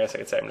 So I mean, I guess I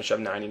could say I'm going to shove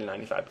 90 to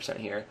 95%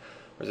 here.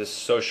 Whereas it's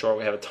so short,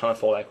 we have a ton of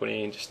fold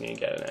equity and just need to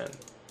get it in.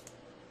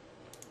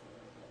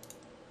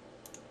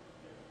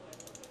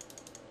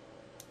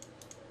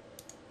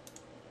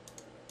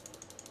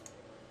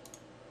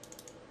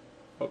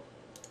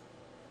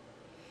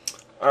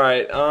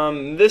 Alright,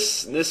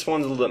 this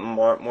one's a little bit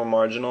more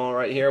marginal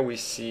right here. We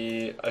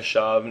see a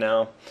shove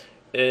now.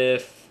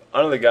 If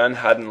under the gun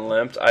hadn't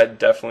limped, I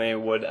definitely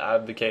would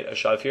advocate a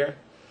shove here.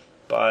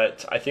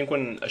 But I think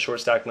when a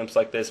short stack limps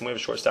like this, and we have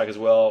a short stack as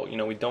well,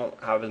 we don't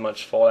have as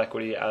much fold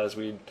equity as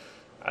we'd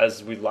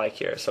like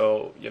here.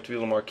 So you have to be a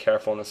little more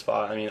careful in this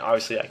spot. I mean,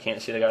 obviously I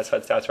can't see the guy's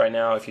HUD stats right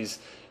now. If he's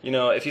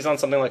on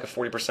something like a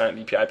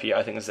 40% VPIP,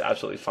 I think this is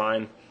absolutely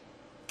fine.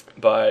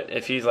 But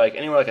if he's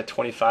anywhere a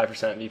 25%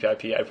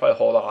 VPIP, I'd probably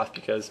hold off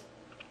because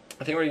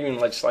I think we're even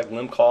just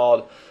limp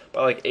called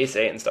by ace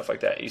 8 and stuff like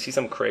that. You see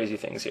some crazy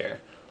things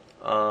here.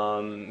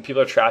 People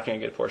are trapping a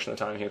good portion of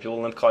the time here.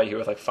 People limp call you here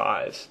with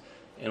 5s,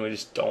 and we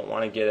just don't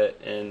want to get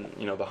it in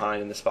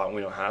behind in the spot when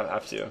we don't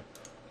have to.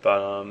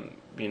 But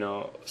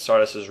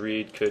Stardust's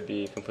read could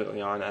be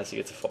completely on as he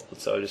gets a fold,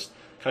 so just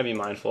kind of be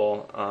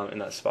mindful in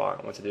that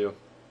spot on what to do.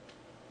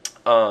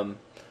 So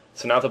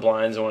now the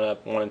blinds went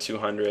up 1 and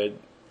 200.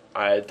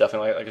 I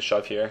definitely like a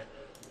shove here.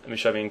 I'm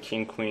shoving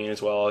king queen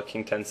as well,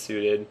 king 10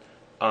 suited.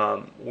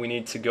 We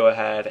need to go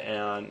ahead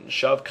and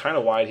shove kind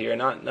of wide here,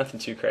 nothing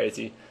too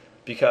crazy,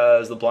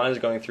 because the blinds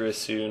are going through us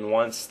soon.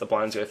 Once the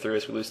blinds go through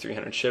us, we lose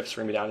 300 chips.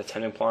 We're gonna be down to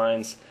 10 big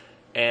blinds,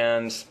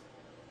 and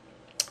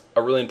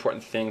a really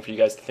important thing for you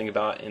guys to think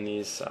about in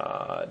these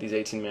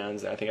 18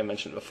 mans. I think I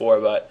mentioned it before,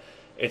 but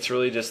it's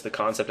really just the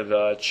concept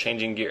of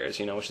changing gears,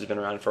 which has been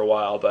around for a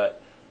while.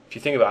 But if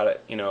you think about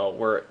it,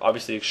 we're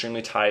obviously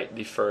extremely tight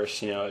the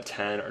first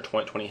 10 or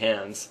 20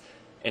 hands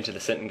into the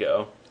sit and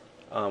go.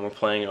 We're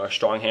playing our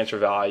strong hands for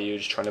value,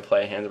 just trying to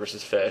play hands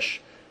versus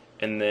fish.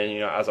 And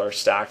then as our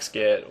stacks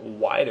get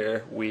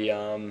wider,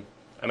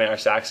 our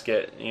stacks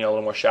get a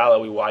little more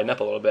shallow. We widen up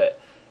a little bit.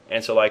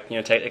 And so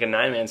take like a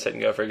 9-man sit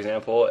and go, for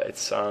example.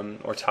 It's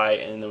more tight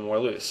and then more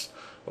loose.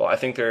 Well, I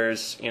think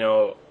there's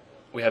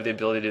we have the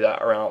ability to do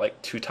that around like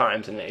 2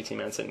 times in an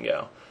 18-man sit and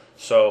go.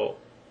 So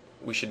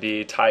we should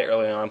be tight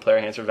early on, play our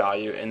hands for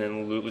value, and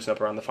then loosen up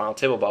around the final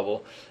table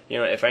bubble.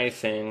 If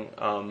anything,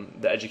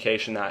 the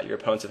education that your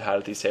opponents have had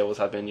at these tables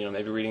have been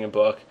maybe reading a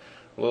book,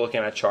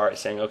 looking at a chart,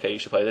 saying, okay, you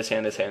should play this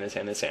hand, this hand, this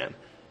hand, this hand.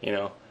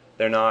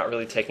 They're not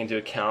really taking into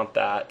account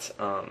that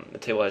the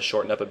table has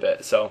shortened up a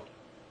bit. So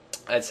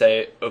I'd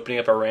say opening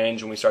up our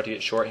range when we start to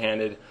get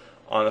shorthanded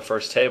on the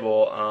first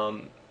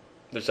table,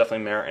 there's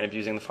definitely merit in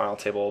abusing the final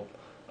table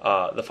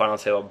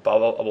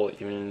bubble,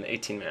 even in an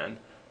 18-man.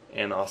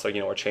 And also,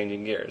 we're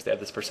changing gears. They have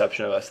this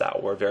perception of us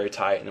that we're very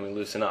tight and then we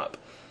loosen up.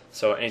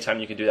 So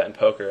anytime you can do that in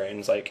poker and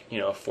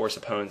it's force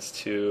opponents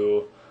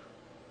to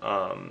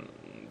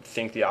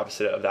think the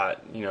opposite of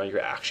that,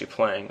 you're actually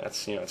playing,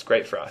 that's it's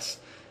great for us.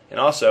 And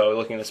also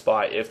looking at the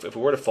spot, if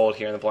we were to fold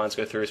here and the blinds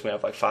go through, so we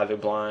have like 5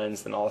 big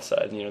blinds, then all of a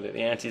sudden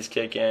the antes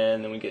kick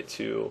in, then we get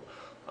to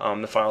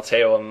the final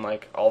table, and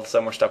all of a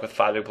sudden we're stuck with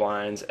 5 big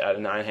blinds at a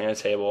 9-handed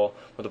table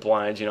with the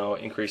blinds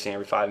increasing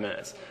every 5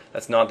 minutes.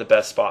 That's not the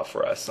best spot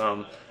for us.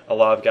 A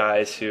lot of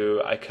guys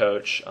who I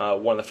coach,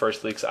 one of the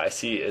first leaks I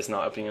see is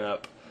not opening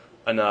up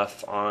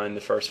enough on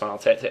the first final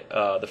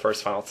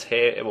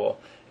table.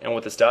 And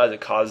what this does,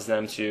 it causes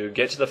them to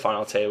get to the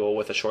final table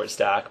with a short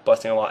stack,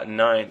 busting a lot in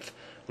ninth,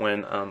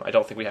 when I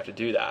don't think we have to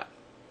do that.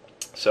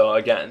 So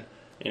again,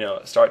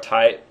 start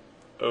tight,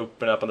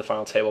 open up on the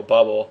final table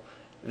bubble.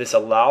 This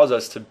allows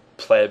us to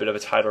play a bit of a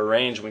tighter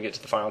range when we get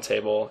to the final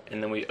table,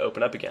 and then we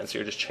open up again. So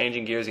you're just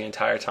changing gears the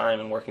entire time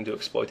and working to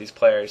exploit these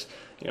players.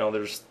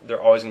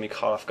 They're always going to be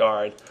caught off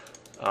guard,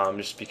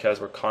 just because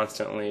we're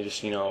constantly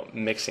just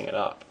mixing it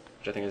up,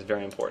 which I think is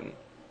very important.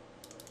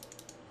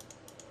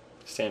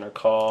 Standard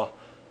call.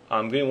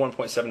 I'm getting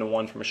 1.7 to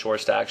 1 from a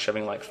short stack,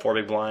 shoving like 4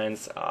 big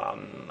blinds.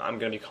 I'm going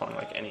to be calling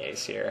like any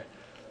ace here.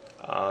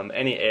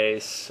 Any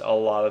ace, a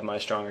lot of my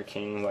stronger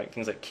kings, like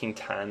things like king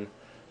 10.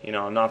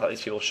 Not that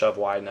these people shove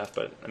wide enough,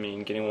 but I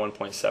mean, getting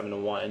 1.7 to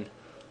 1,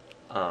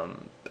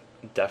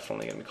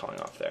 definitely going to be calling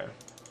off there.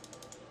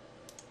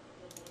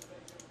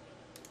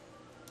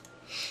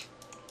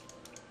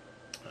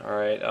 All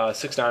right,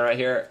 6-9 right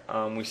here.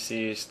 We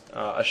see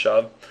a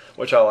shove,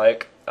 which I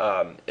like.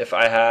 If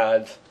I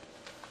had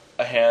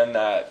a hand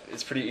that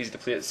is pretty easy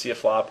to see a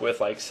flop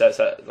with, like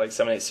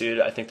 7-8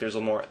 suited, I think there's a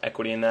little more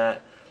equity in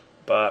that.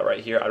 But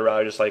right here, I'd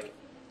rather just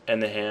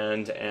end the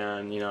hand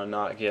and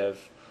not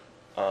give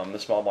the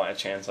small blind a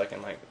chance, in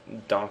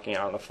donking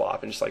out on the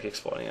flop and just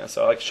exploding it.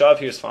 So shove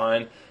here is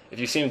fine. If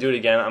you see him do it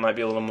again, I might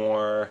be a little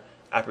more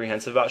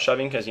apprehensive about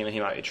shoving because he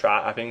might be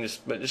trapping.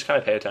 But just kind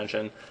of pay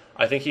attention.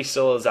 I think he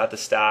still is at the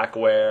stack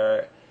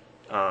where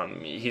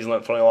he's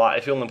limp folding a lot.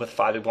 If you limp with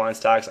 5 big blind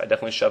stacks, I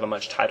definitely shove a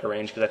much tighter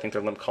range because I think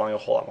they're limp calling a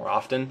whole lot more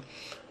often.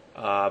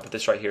 But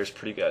this right here is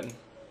pretty good.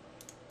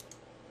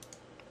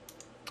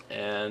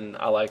 And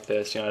I like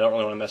this. I don't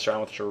really want to mess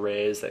around with your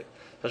raise. That,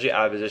 especially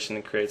out of position,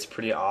 it creates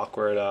pretty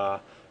awkward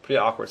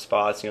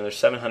spots. There's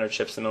 700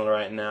 chips in the middle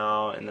right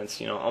now, and that's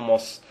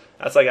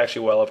that's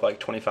actually well up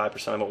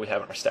 25% of what we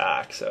have in our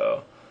stack.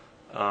 So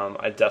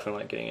I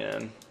definitely like getting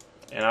in,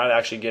 and I'd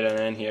actually get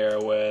in here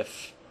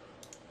with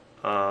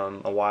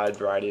a wide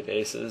variety of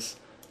aces.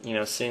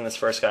 Seeing this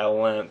first guy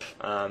limp,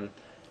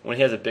 when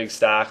he has a big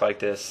stack like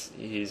this,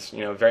 he's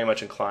very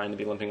much inclined to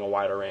be limping a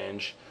wider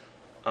range.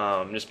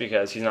 Just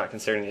because he's not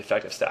considering the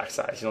effective stack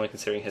size. He's only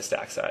considering his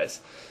stack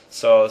size.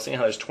 So seeing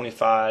how there's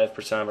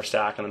 25% of our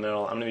stack in the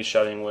middle, I'm going to be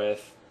shoving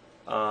with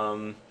a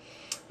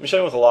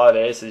lot of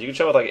aces. You can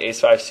shove with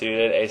ace-5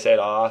 suited, ace-8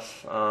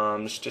 off.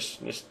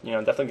 Just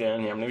definitely get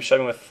in here. I'm going to be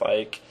shoving with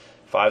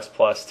 5s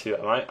plus 2.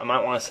 I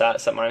might want to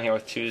set mine here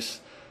with 2s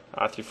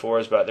through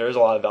 4s, but there is a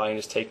lot of value in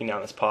just taking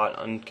down this pot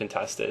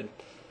uncontested,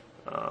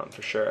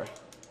 for sure.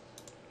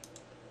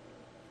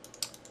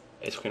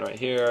 Ace-queen right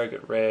here,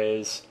 good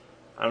raise.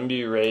 I'm going to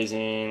be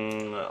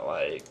raising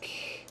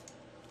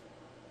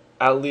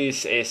at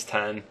least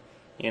ace-10.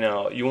 You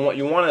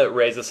want to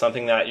raise with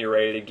something that you're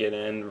ready to get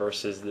in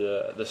versus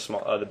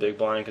the big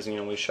blind, because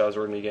with shoves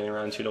we're going to be getting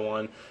around 2 to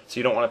 1. So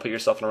you don't want to put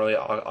yourself in a really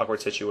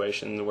awkward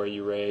situation where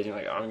you raise. You're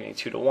I'm getting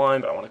 2 to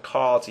 1, but I want to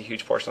call. It's a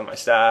huge portion of my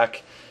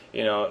stack.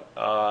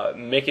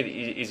 Make it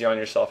easier on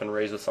yourself and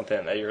raise with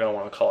something that you're going to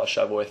want to call a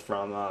shove with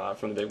from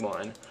the big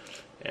blind.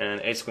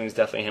 And ace queen is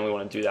definitely a hand we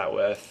want to do that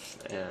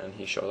with, and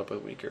he shows up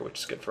with weaker, which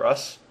is good for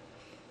us.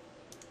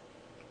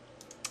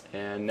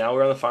 And now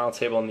we're on the final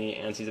table, and the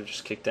antes have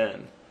just kicked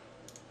in.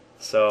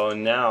 So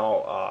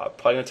now,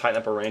 probably going to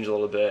tighten up our range a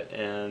little bit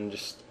and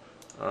just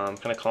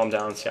kind of calm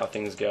down, see how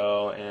things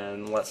go,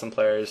 and let some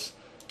players,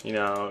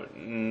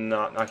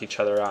 not knock each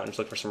other out, and just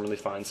look for some really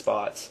fine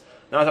spots.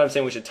 Not that I'm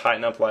saying we should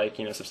tighten up like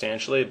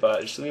substantially,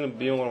 but just being a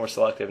little more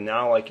selective.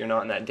 Now, like, you're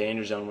not in that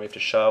danger zone where you have to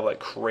shove like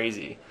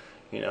crazy.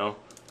 We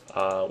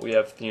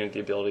have the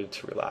ability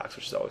to relax,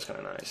 which is always kind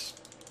of nice.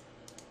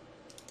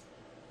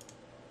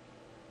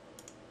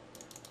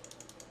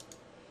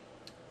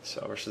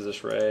 So versus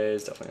this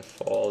raise, definitely a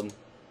fold.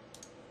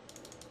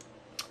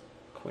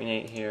 Queen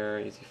 8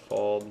 here, easy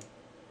fold.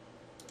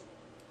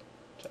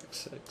 Jack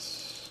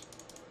 6.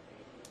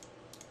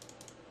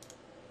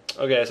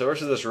 Okay, so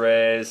versus this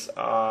raise,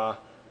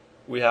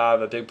 we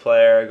have a big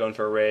player going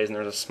for a raise, and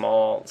there's a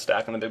small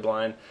stack on the big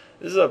blind.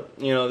 This is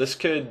this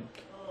could,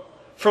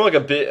 from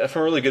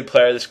a really good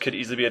player, this could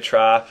easily be a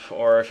trap,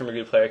 or from a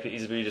good player, it could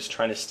easily be just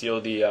trying to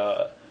steal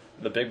the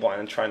big blind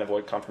and trying to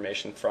avoid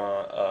confirmation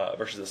from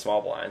versus the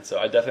small blind. So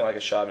I definitely like a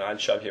shove, and I'd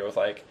shove here with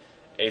like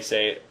ace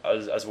 8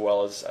 as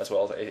well as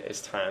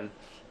ace 10,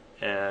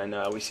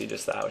 and we see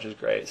just that, which is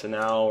great. So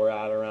now we're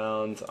at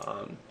around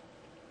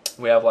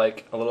we have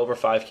like a little over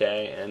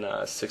 5K and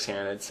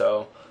 6-handed.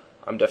 So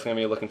I'm definitely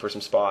gonna be looking for some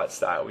spots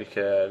that we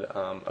could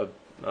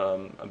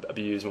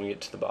abuse when we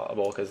get to the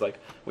bubble, because like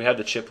we have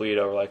the chip lead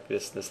over like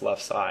this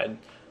left side,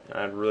 and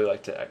I'd really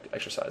like to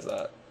exercise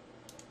that.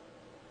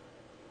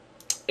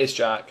 Ace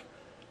Jack.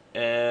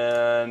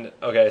 And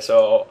okay,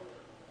 so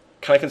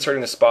kind of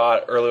concerning the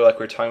spot earlier, like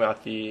we were talking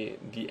about the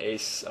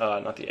ace,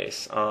 not the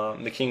ace,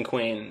 the king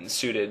queen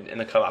suited in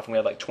the cutoff, and we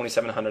had like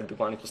 2,700, big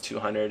blind equals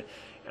 200,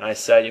 and I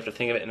said you have to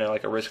think of it in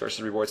like a risk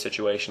versus reward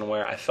situation,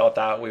 where I felt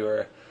that we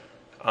were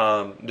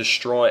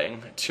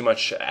destroying too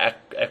much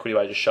equity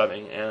by just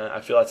shoving, and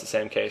I feel that's the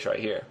same case right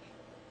here.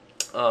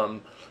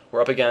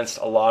 We're up against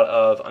a lot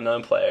of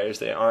unknown players.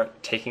 They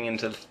aren't taking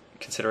into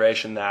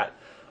consideration that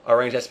our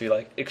range has to be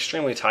like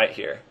extremely tight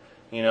here.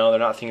 They're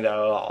not thinking that at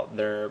all.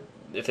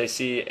 If they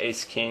see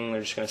ace king,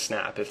 they're just going to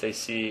snap. If they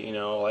see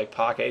like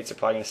pocket eights, they're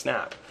probably going to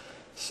snap.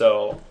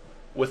 So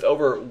with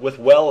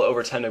well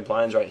over 10 big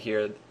blinds right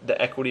here,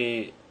 the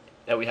equity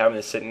that we have in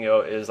the sit and go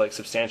is like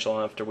substantial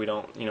enough that we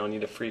don't need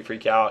to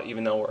freak out,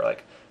 even though we're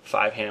like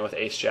 5-handed with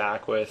ace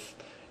jack with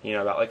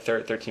about like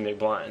 13 big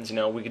blinds.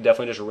 We could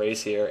definitely just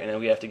raise here, and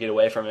then we have to get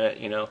away from it.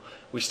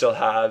 We still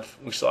have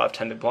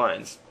 10 big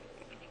blinds.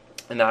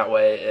 And that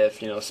way,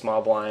 if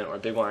small blind or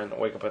big blind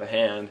wake up with a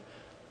hand,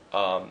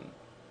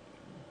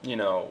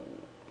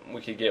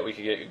 we could get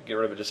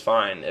rid of it just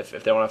fine.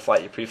 If they want to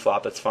flight you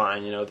pre-flop, that's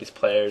fine. These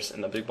players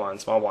in the big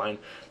blind, small blind,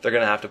 they're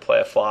gonna have to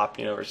play a flop,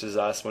 versus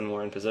us when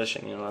we're in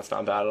position. That's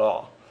not bad at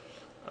all.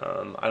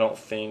 I don't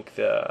think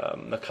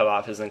the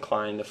cutoff is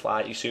inclined to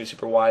flat you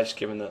super wide, just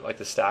given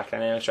the stack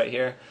dynamics right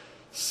here.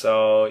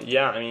 So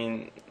yeah,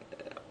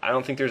 I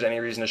don't think there's any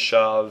reason to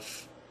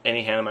shove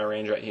any hand in my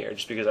range right here,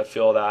 just because I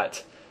feel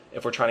that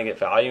if we're trying to get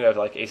value, have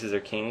like aces or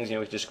kings, we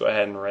can just go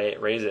ahead and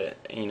raise it,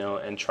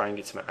 and try and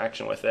get some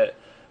action with it.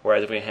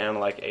 Whereas if we hand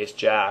like ace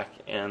jack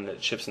and the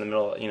chips in the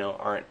middle,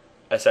 aren't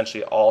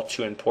essentially all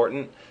too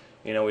important,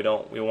 we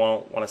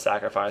won't want to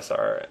sacrifice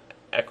our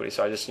equity.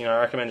 So I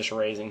recommend just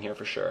raising here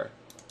for sure.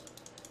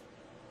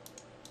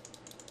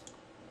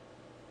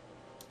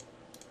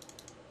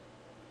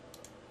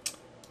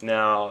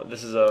 Now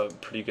this is a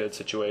pretty good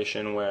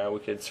situation where we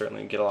could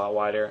certainly get a lot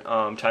wider.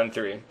 Time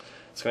 3,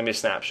 it's going to be a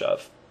snap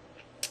shove.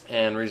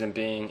 And reason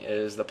being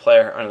is the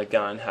player under the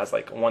gun has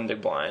like 1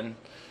 big blind,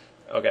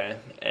 okay,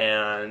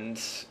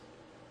 and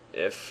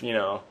if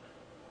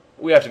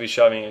we have to be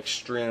shoving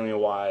extremely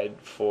wide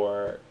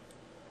for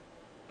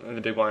the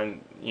big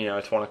blind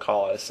to want to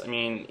call us.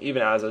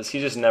 Even as is,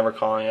 he's just never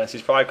calling us.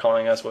 He's probably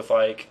calling us with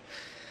like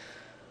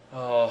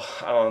I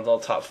don't know,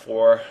 the top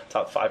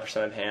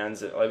 5% of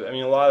hands. A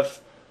lot of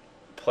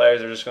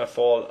players are just going to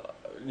fold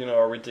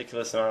a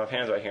ridiculous amount of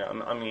hands right here.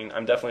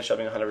 I'm definitely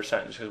shoving 100%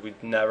 just because we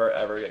never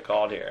ever get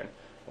called here, and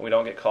we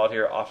don't get called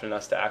here often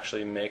enough to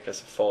actually make us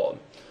fold.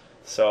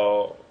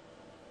 So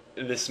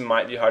this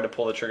might be hard to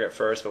pull the trigger at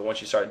first, but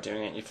once you start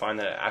doing it and you find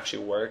that it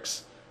actually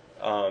works,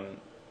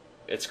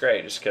 it's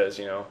great, just because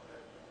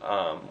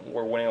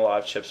we're winning a lot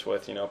of chips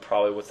with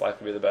probably what's likely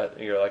to be the best,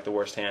 like the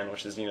worst hand,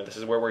 which is this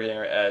is where we're getting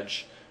our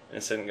edge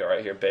and sit and go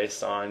right here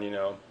based on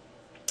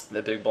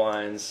the big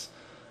blinds,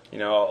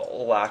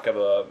 lack of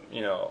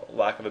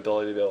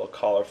ability to be able to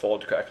call or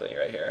fold correctly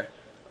right here.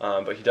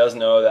 But he does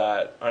know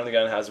that under the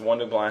gun has 1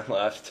 big blind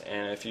left,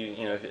 and if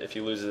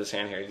he loses his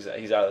hand here,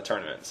 he's out of the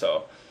tournament.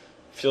 So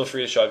feel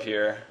free to shove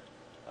here.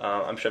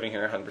 I'm shoving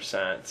here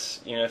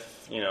 100%. Even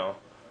if he had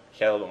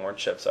a little bit more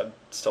chips, I'd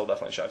still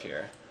definitely shove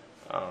here.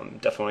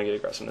 Definitely want to get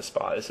aggressive in this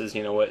spot. This is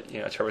what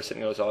Turbo Sit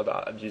N Go is all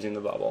about, abusing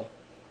the bubble.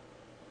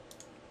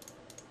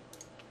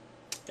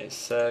 Ace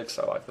 6,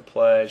 I like the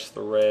play, just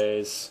the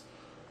raise.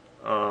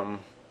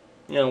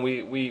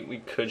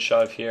 We could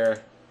shove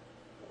here.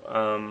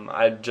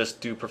 I just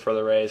do prefer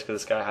the raise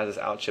because this guy has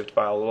us out chipped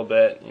by a little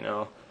bit.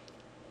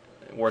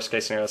 Worst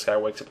case scenario, this guy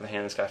wakes up in the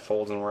hand, this guy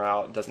folds, and we're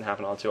out. It doesn't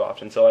happen all too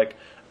often. So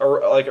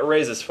a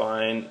raise is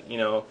fine.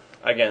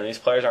 Again, these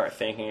players aren't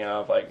thinking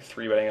of like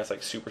 3-betting us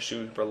like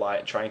super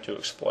light, trying to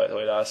exploit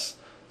us.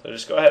 So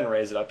just go ahead and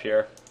raise it up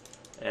here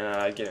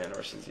and get in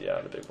versus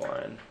the big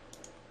blind.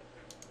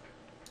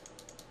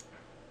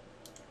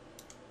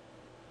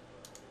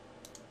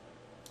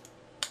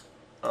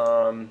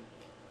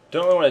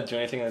 Don't really want to do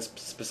anything in this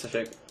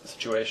specific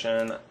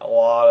situation. A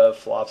lot of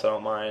flops I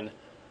don't mind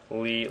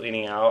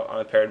leading out on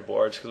the paired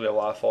boards because we have a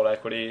lot of fold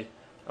equity.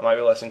 I might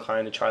be less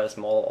inclined to try this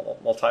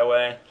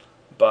multi-way,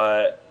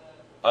 but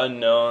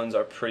unknowns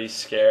are pretty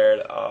scared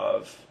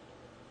of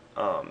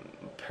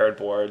paired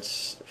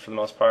boards for the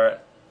most part.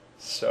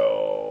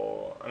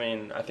 So, I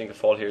mean, I think a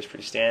fold here is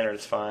pretty standard.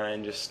 It's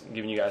fine. Just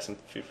giving you guys some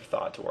food for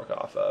thought to work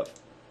off of.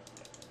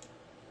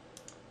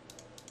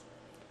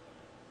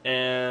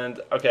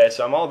 And, okay,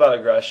 so I'm all about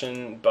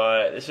aggression,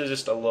 but this is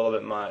just a little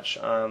bit much.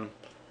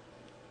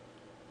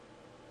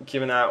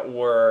 Given that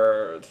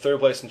we're third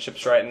place in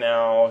chips right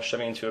now,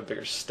 shoving into a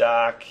bigger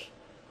stack,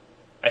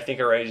 I think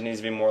our range needs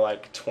to be more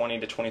like 20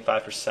 to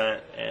 25%,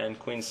 and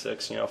queen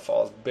 6,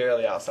 falls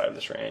barely outside of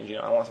this range.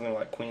 I want something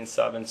like queen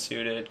 7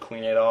 suited,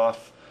 queen 8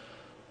 off.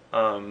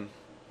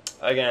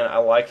 Again, I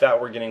like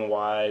that we're getting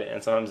wide,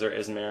 and sometimes there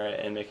is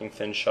merit in making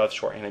thin shoves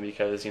shorthanded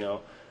because,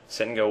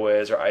 sit and go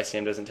whiz or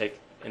ICM doesn't take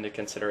into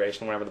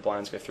consideration whenever the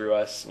blinds go through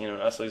us,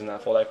 us losing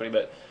that fold equity.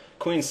 But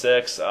queen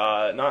 6,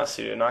 not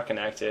suited, not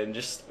connected,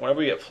 just whenever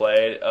we get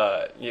played,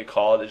 you get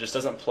called, it just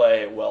doesn't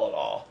play well at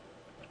all.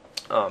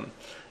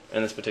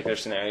 In this particular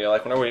scenario,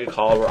 like whenever we get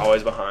called, we're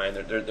always behind.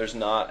 There's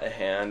not a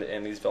hand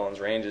in these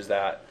villains' ranges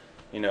that,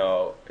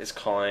 is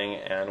calling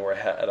and we're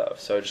ahead of.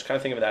 So just kind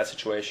of think of that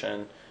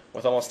situation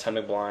with almost 10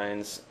 big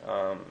blinds.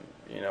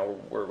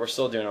 We're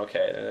still doing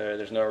okay.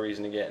 There's no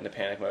reason to get into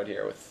panic mode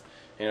here with,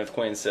 with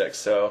queen 6.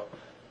 So,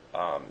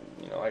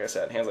 like I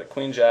said, hands like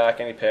queen jack,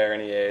 any pair,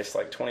 any ace,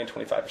 like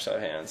 20-25%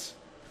 of hands.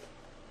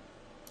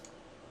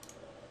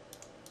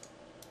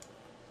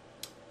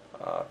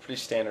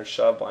 Pretty standard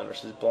shove, blind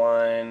versus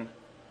blind.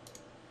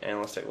 And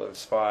let's take a look at the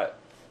spot.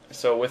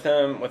 So with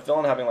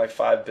villain having like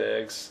 5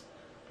 bigs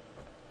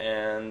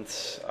and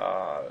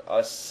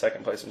us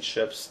second place in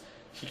chips,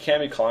 he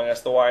can be calling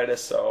us the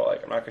widest, so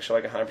like I'm not gonna show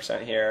like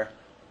 100% here,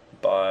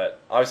 but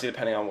obviously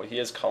depending on what he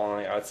is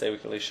calling, I would say we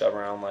could at least shove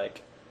around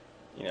like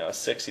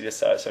 60 to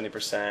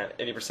 70%,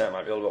 80%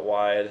 might be a little bit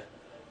wide.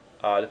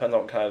 Depends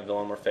on what kind of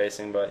villain we're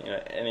facing, but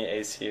any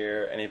ace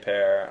here, any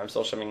pair, I'm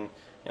still shoving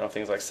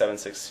things like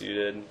 7-6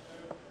 suited.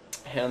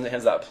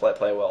 Hands that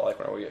play well, like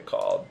whenever we get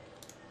called.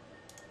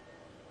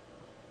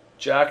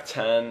 Jack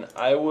 10,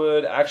 I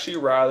would actually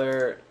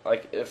rather,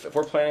 like, if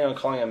we're planning on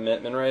calling a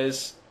min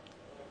raise,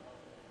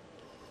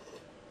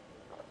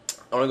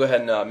 I want to go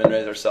ahead and min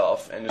raise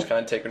ourselves and just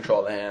kind of take control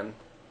of the hand.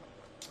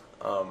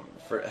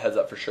 For heads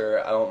up for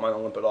sure. I don't mind the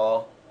limp at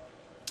all,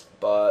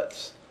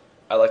 but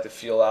I like to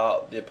feel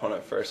out the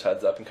opponent first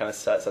heads up and kind of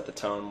set the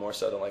tone more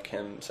so than like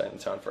him setting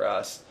the tone for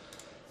us.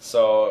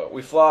 So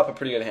we flop a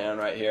pretty good hand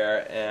right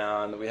here,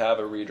 and we have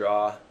a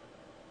redraw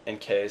in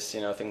case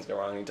things go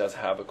wrong. He does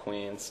have a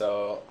queen,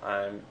 so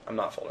I'm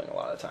not folding a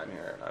lot of time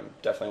here. I'm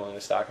definitely willing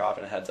to stack off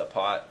in a heads up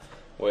pot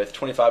with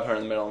 2,500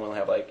 in the middle, and we only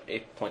have like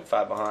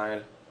 8.5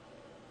 behind.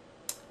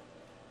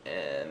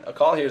 And a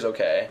call here is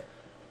okay,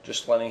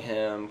 just letting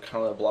him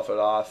kind of bluff it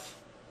off.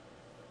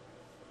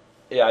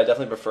 Yeah, I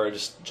definitely prefer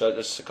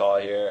just a call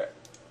here,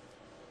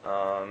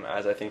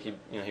 as I think he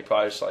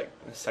probably just like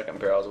second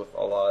barrels with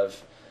a lot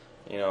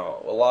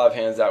of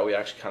hands that we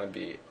actually kind of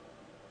beat.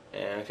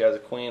 And if he has a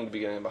queen, we'd be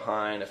getting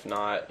behind. If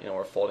not,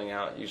 we're folding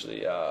out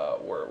usually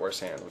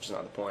worse hands, which is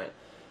not the point.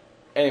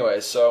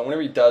 Anyway, so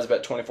whenever he does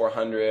bet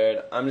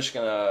 2,400, I'm just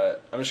gonna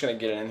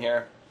get it in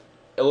here.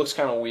 It looks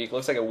kind of weak. It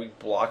looks like a weak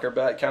blocker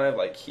bet, kind of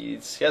like he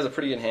has a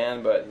pretty good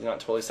hand, but he's not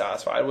totally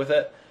satisfied with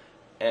it.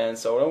 And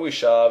so whenever we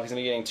shove, he's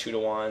gonna be getting 2 to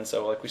 1.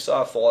 So like we still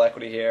have full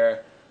equity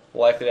here,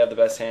 likely to have the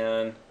best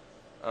hand.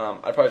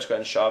 I'd probably just go ahead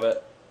and shove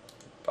it,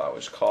 but we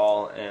just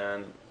call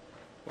and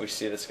we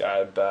see this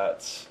guy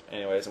bet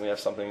anyways, and we have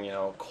something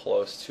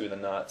close to the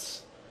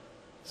nuts.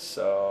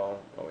 So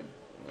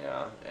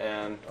yeah,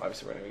 and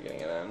obviously we're gonna be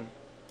getting it in.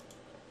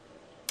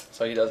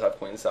 So he does have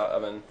queen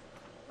 7.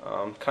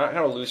 Kind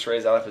of a loose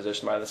raise out of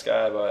position by this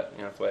guy, but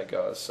that's the way it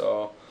goes.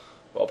 So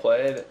well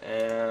played,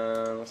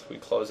 and we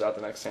close out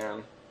the next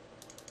hand.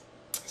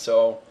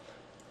 So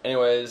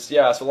anyways,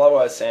 yeah, so a lot of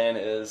what I was saying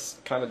is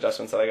kind of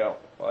adjustments that I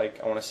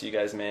want to see you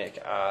guys make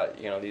at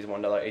these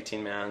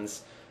 $1.18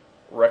 mans.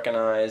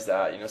 Recognize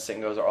that sit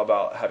and goes are all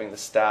about having the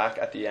stack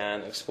at the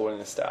end, exploiting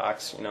the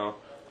stacks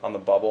on the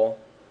bubble,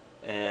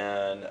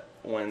 and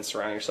when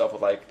surrounding yourself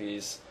with like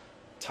these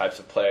types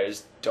of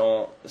players,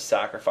 don't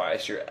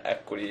sacrifice your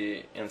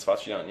equity in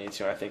spots you don't need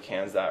to. And I think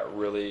hands that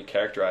really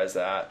characterize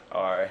that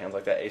are hands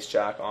like that ace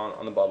jack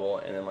on the bubble,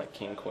 and then like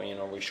king queen,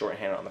 or we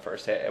shorthand it on the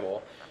first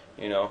table.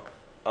 There's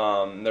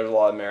a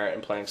lot of merit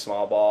in playing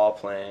small ball,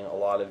 playing a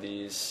lot of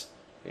these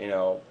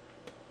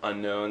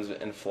unknowns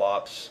and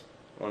flops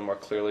when we're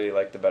clearly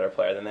like the better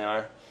player than they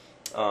are.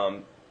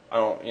 I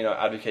don't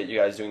advocate you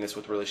guys doing this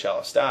with really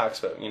shallow stacks,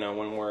 but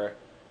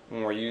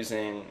when we're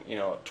using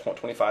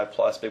 25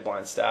 plus big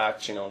blind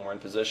stacks, when we're in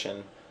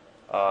position,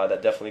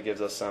 that definitely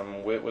gives us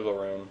some wiggle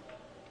room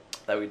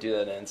that we do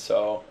that in.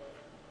 So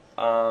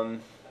I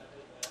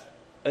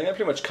think that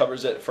pretty much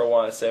covers it for what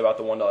I want to say about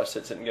the $1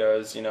 sit and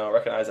goes.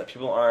 Recognize that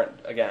people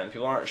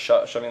aren't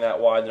shoving that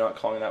wide. They're not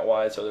calling that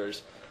wide. So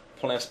there's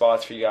plenty of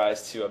spots for you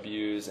guys to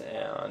abuse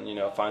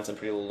and find some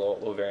pretty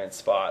low variance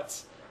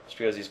spots. Just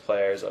because these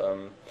players,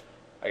 they're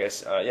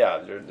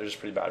just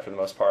pretty bad for the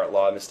most part. A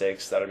lot of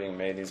mistakes that are being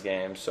made in these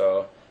games.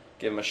 So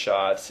give them a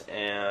shot,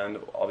 and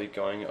I'll be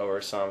going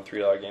over some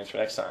 $3 games for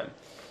next time.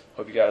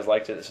 Hope you guys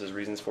liked it. This is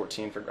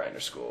Reasons14 for Grinder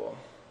School.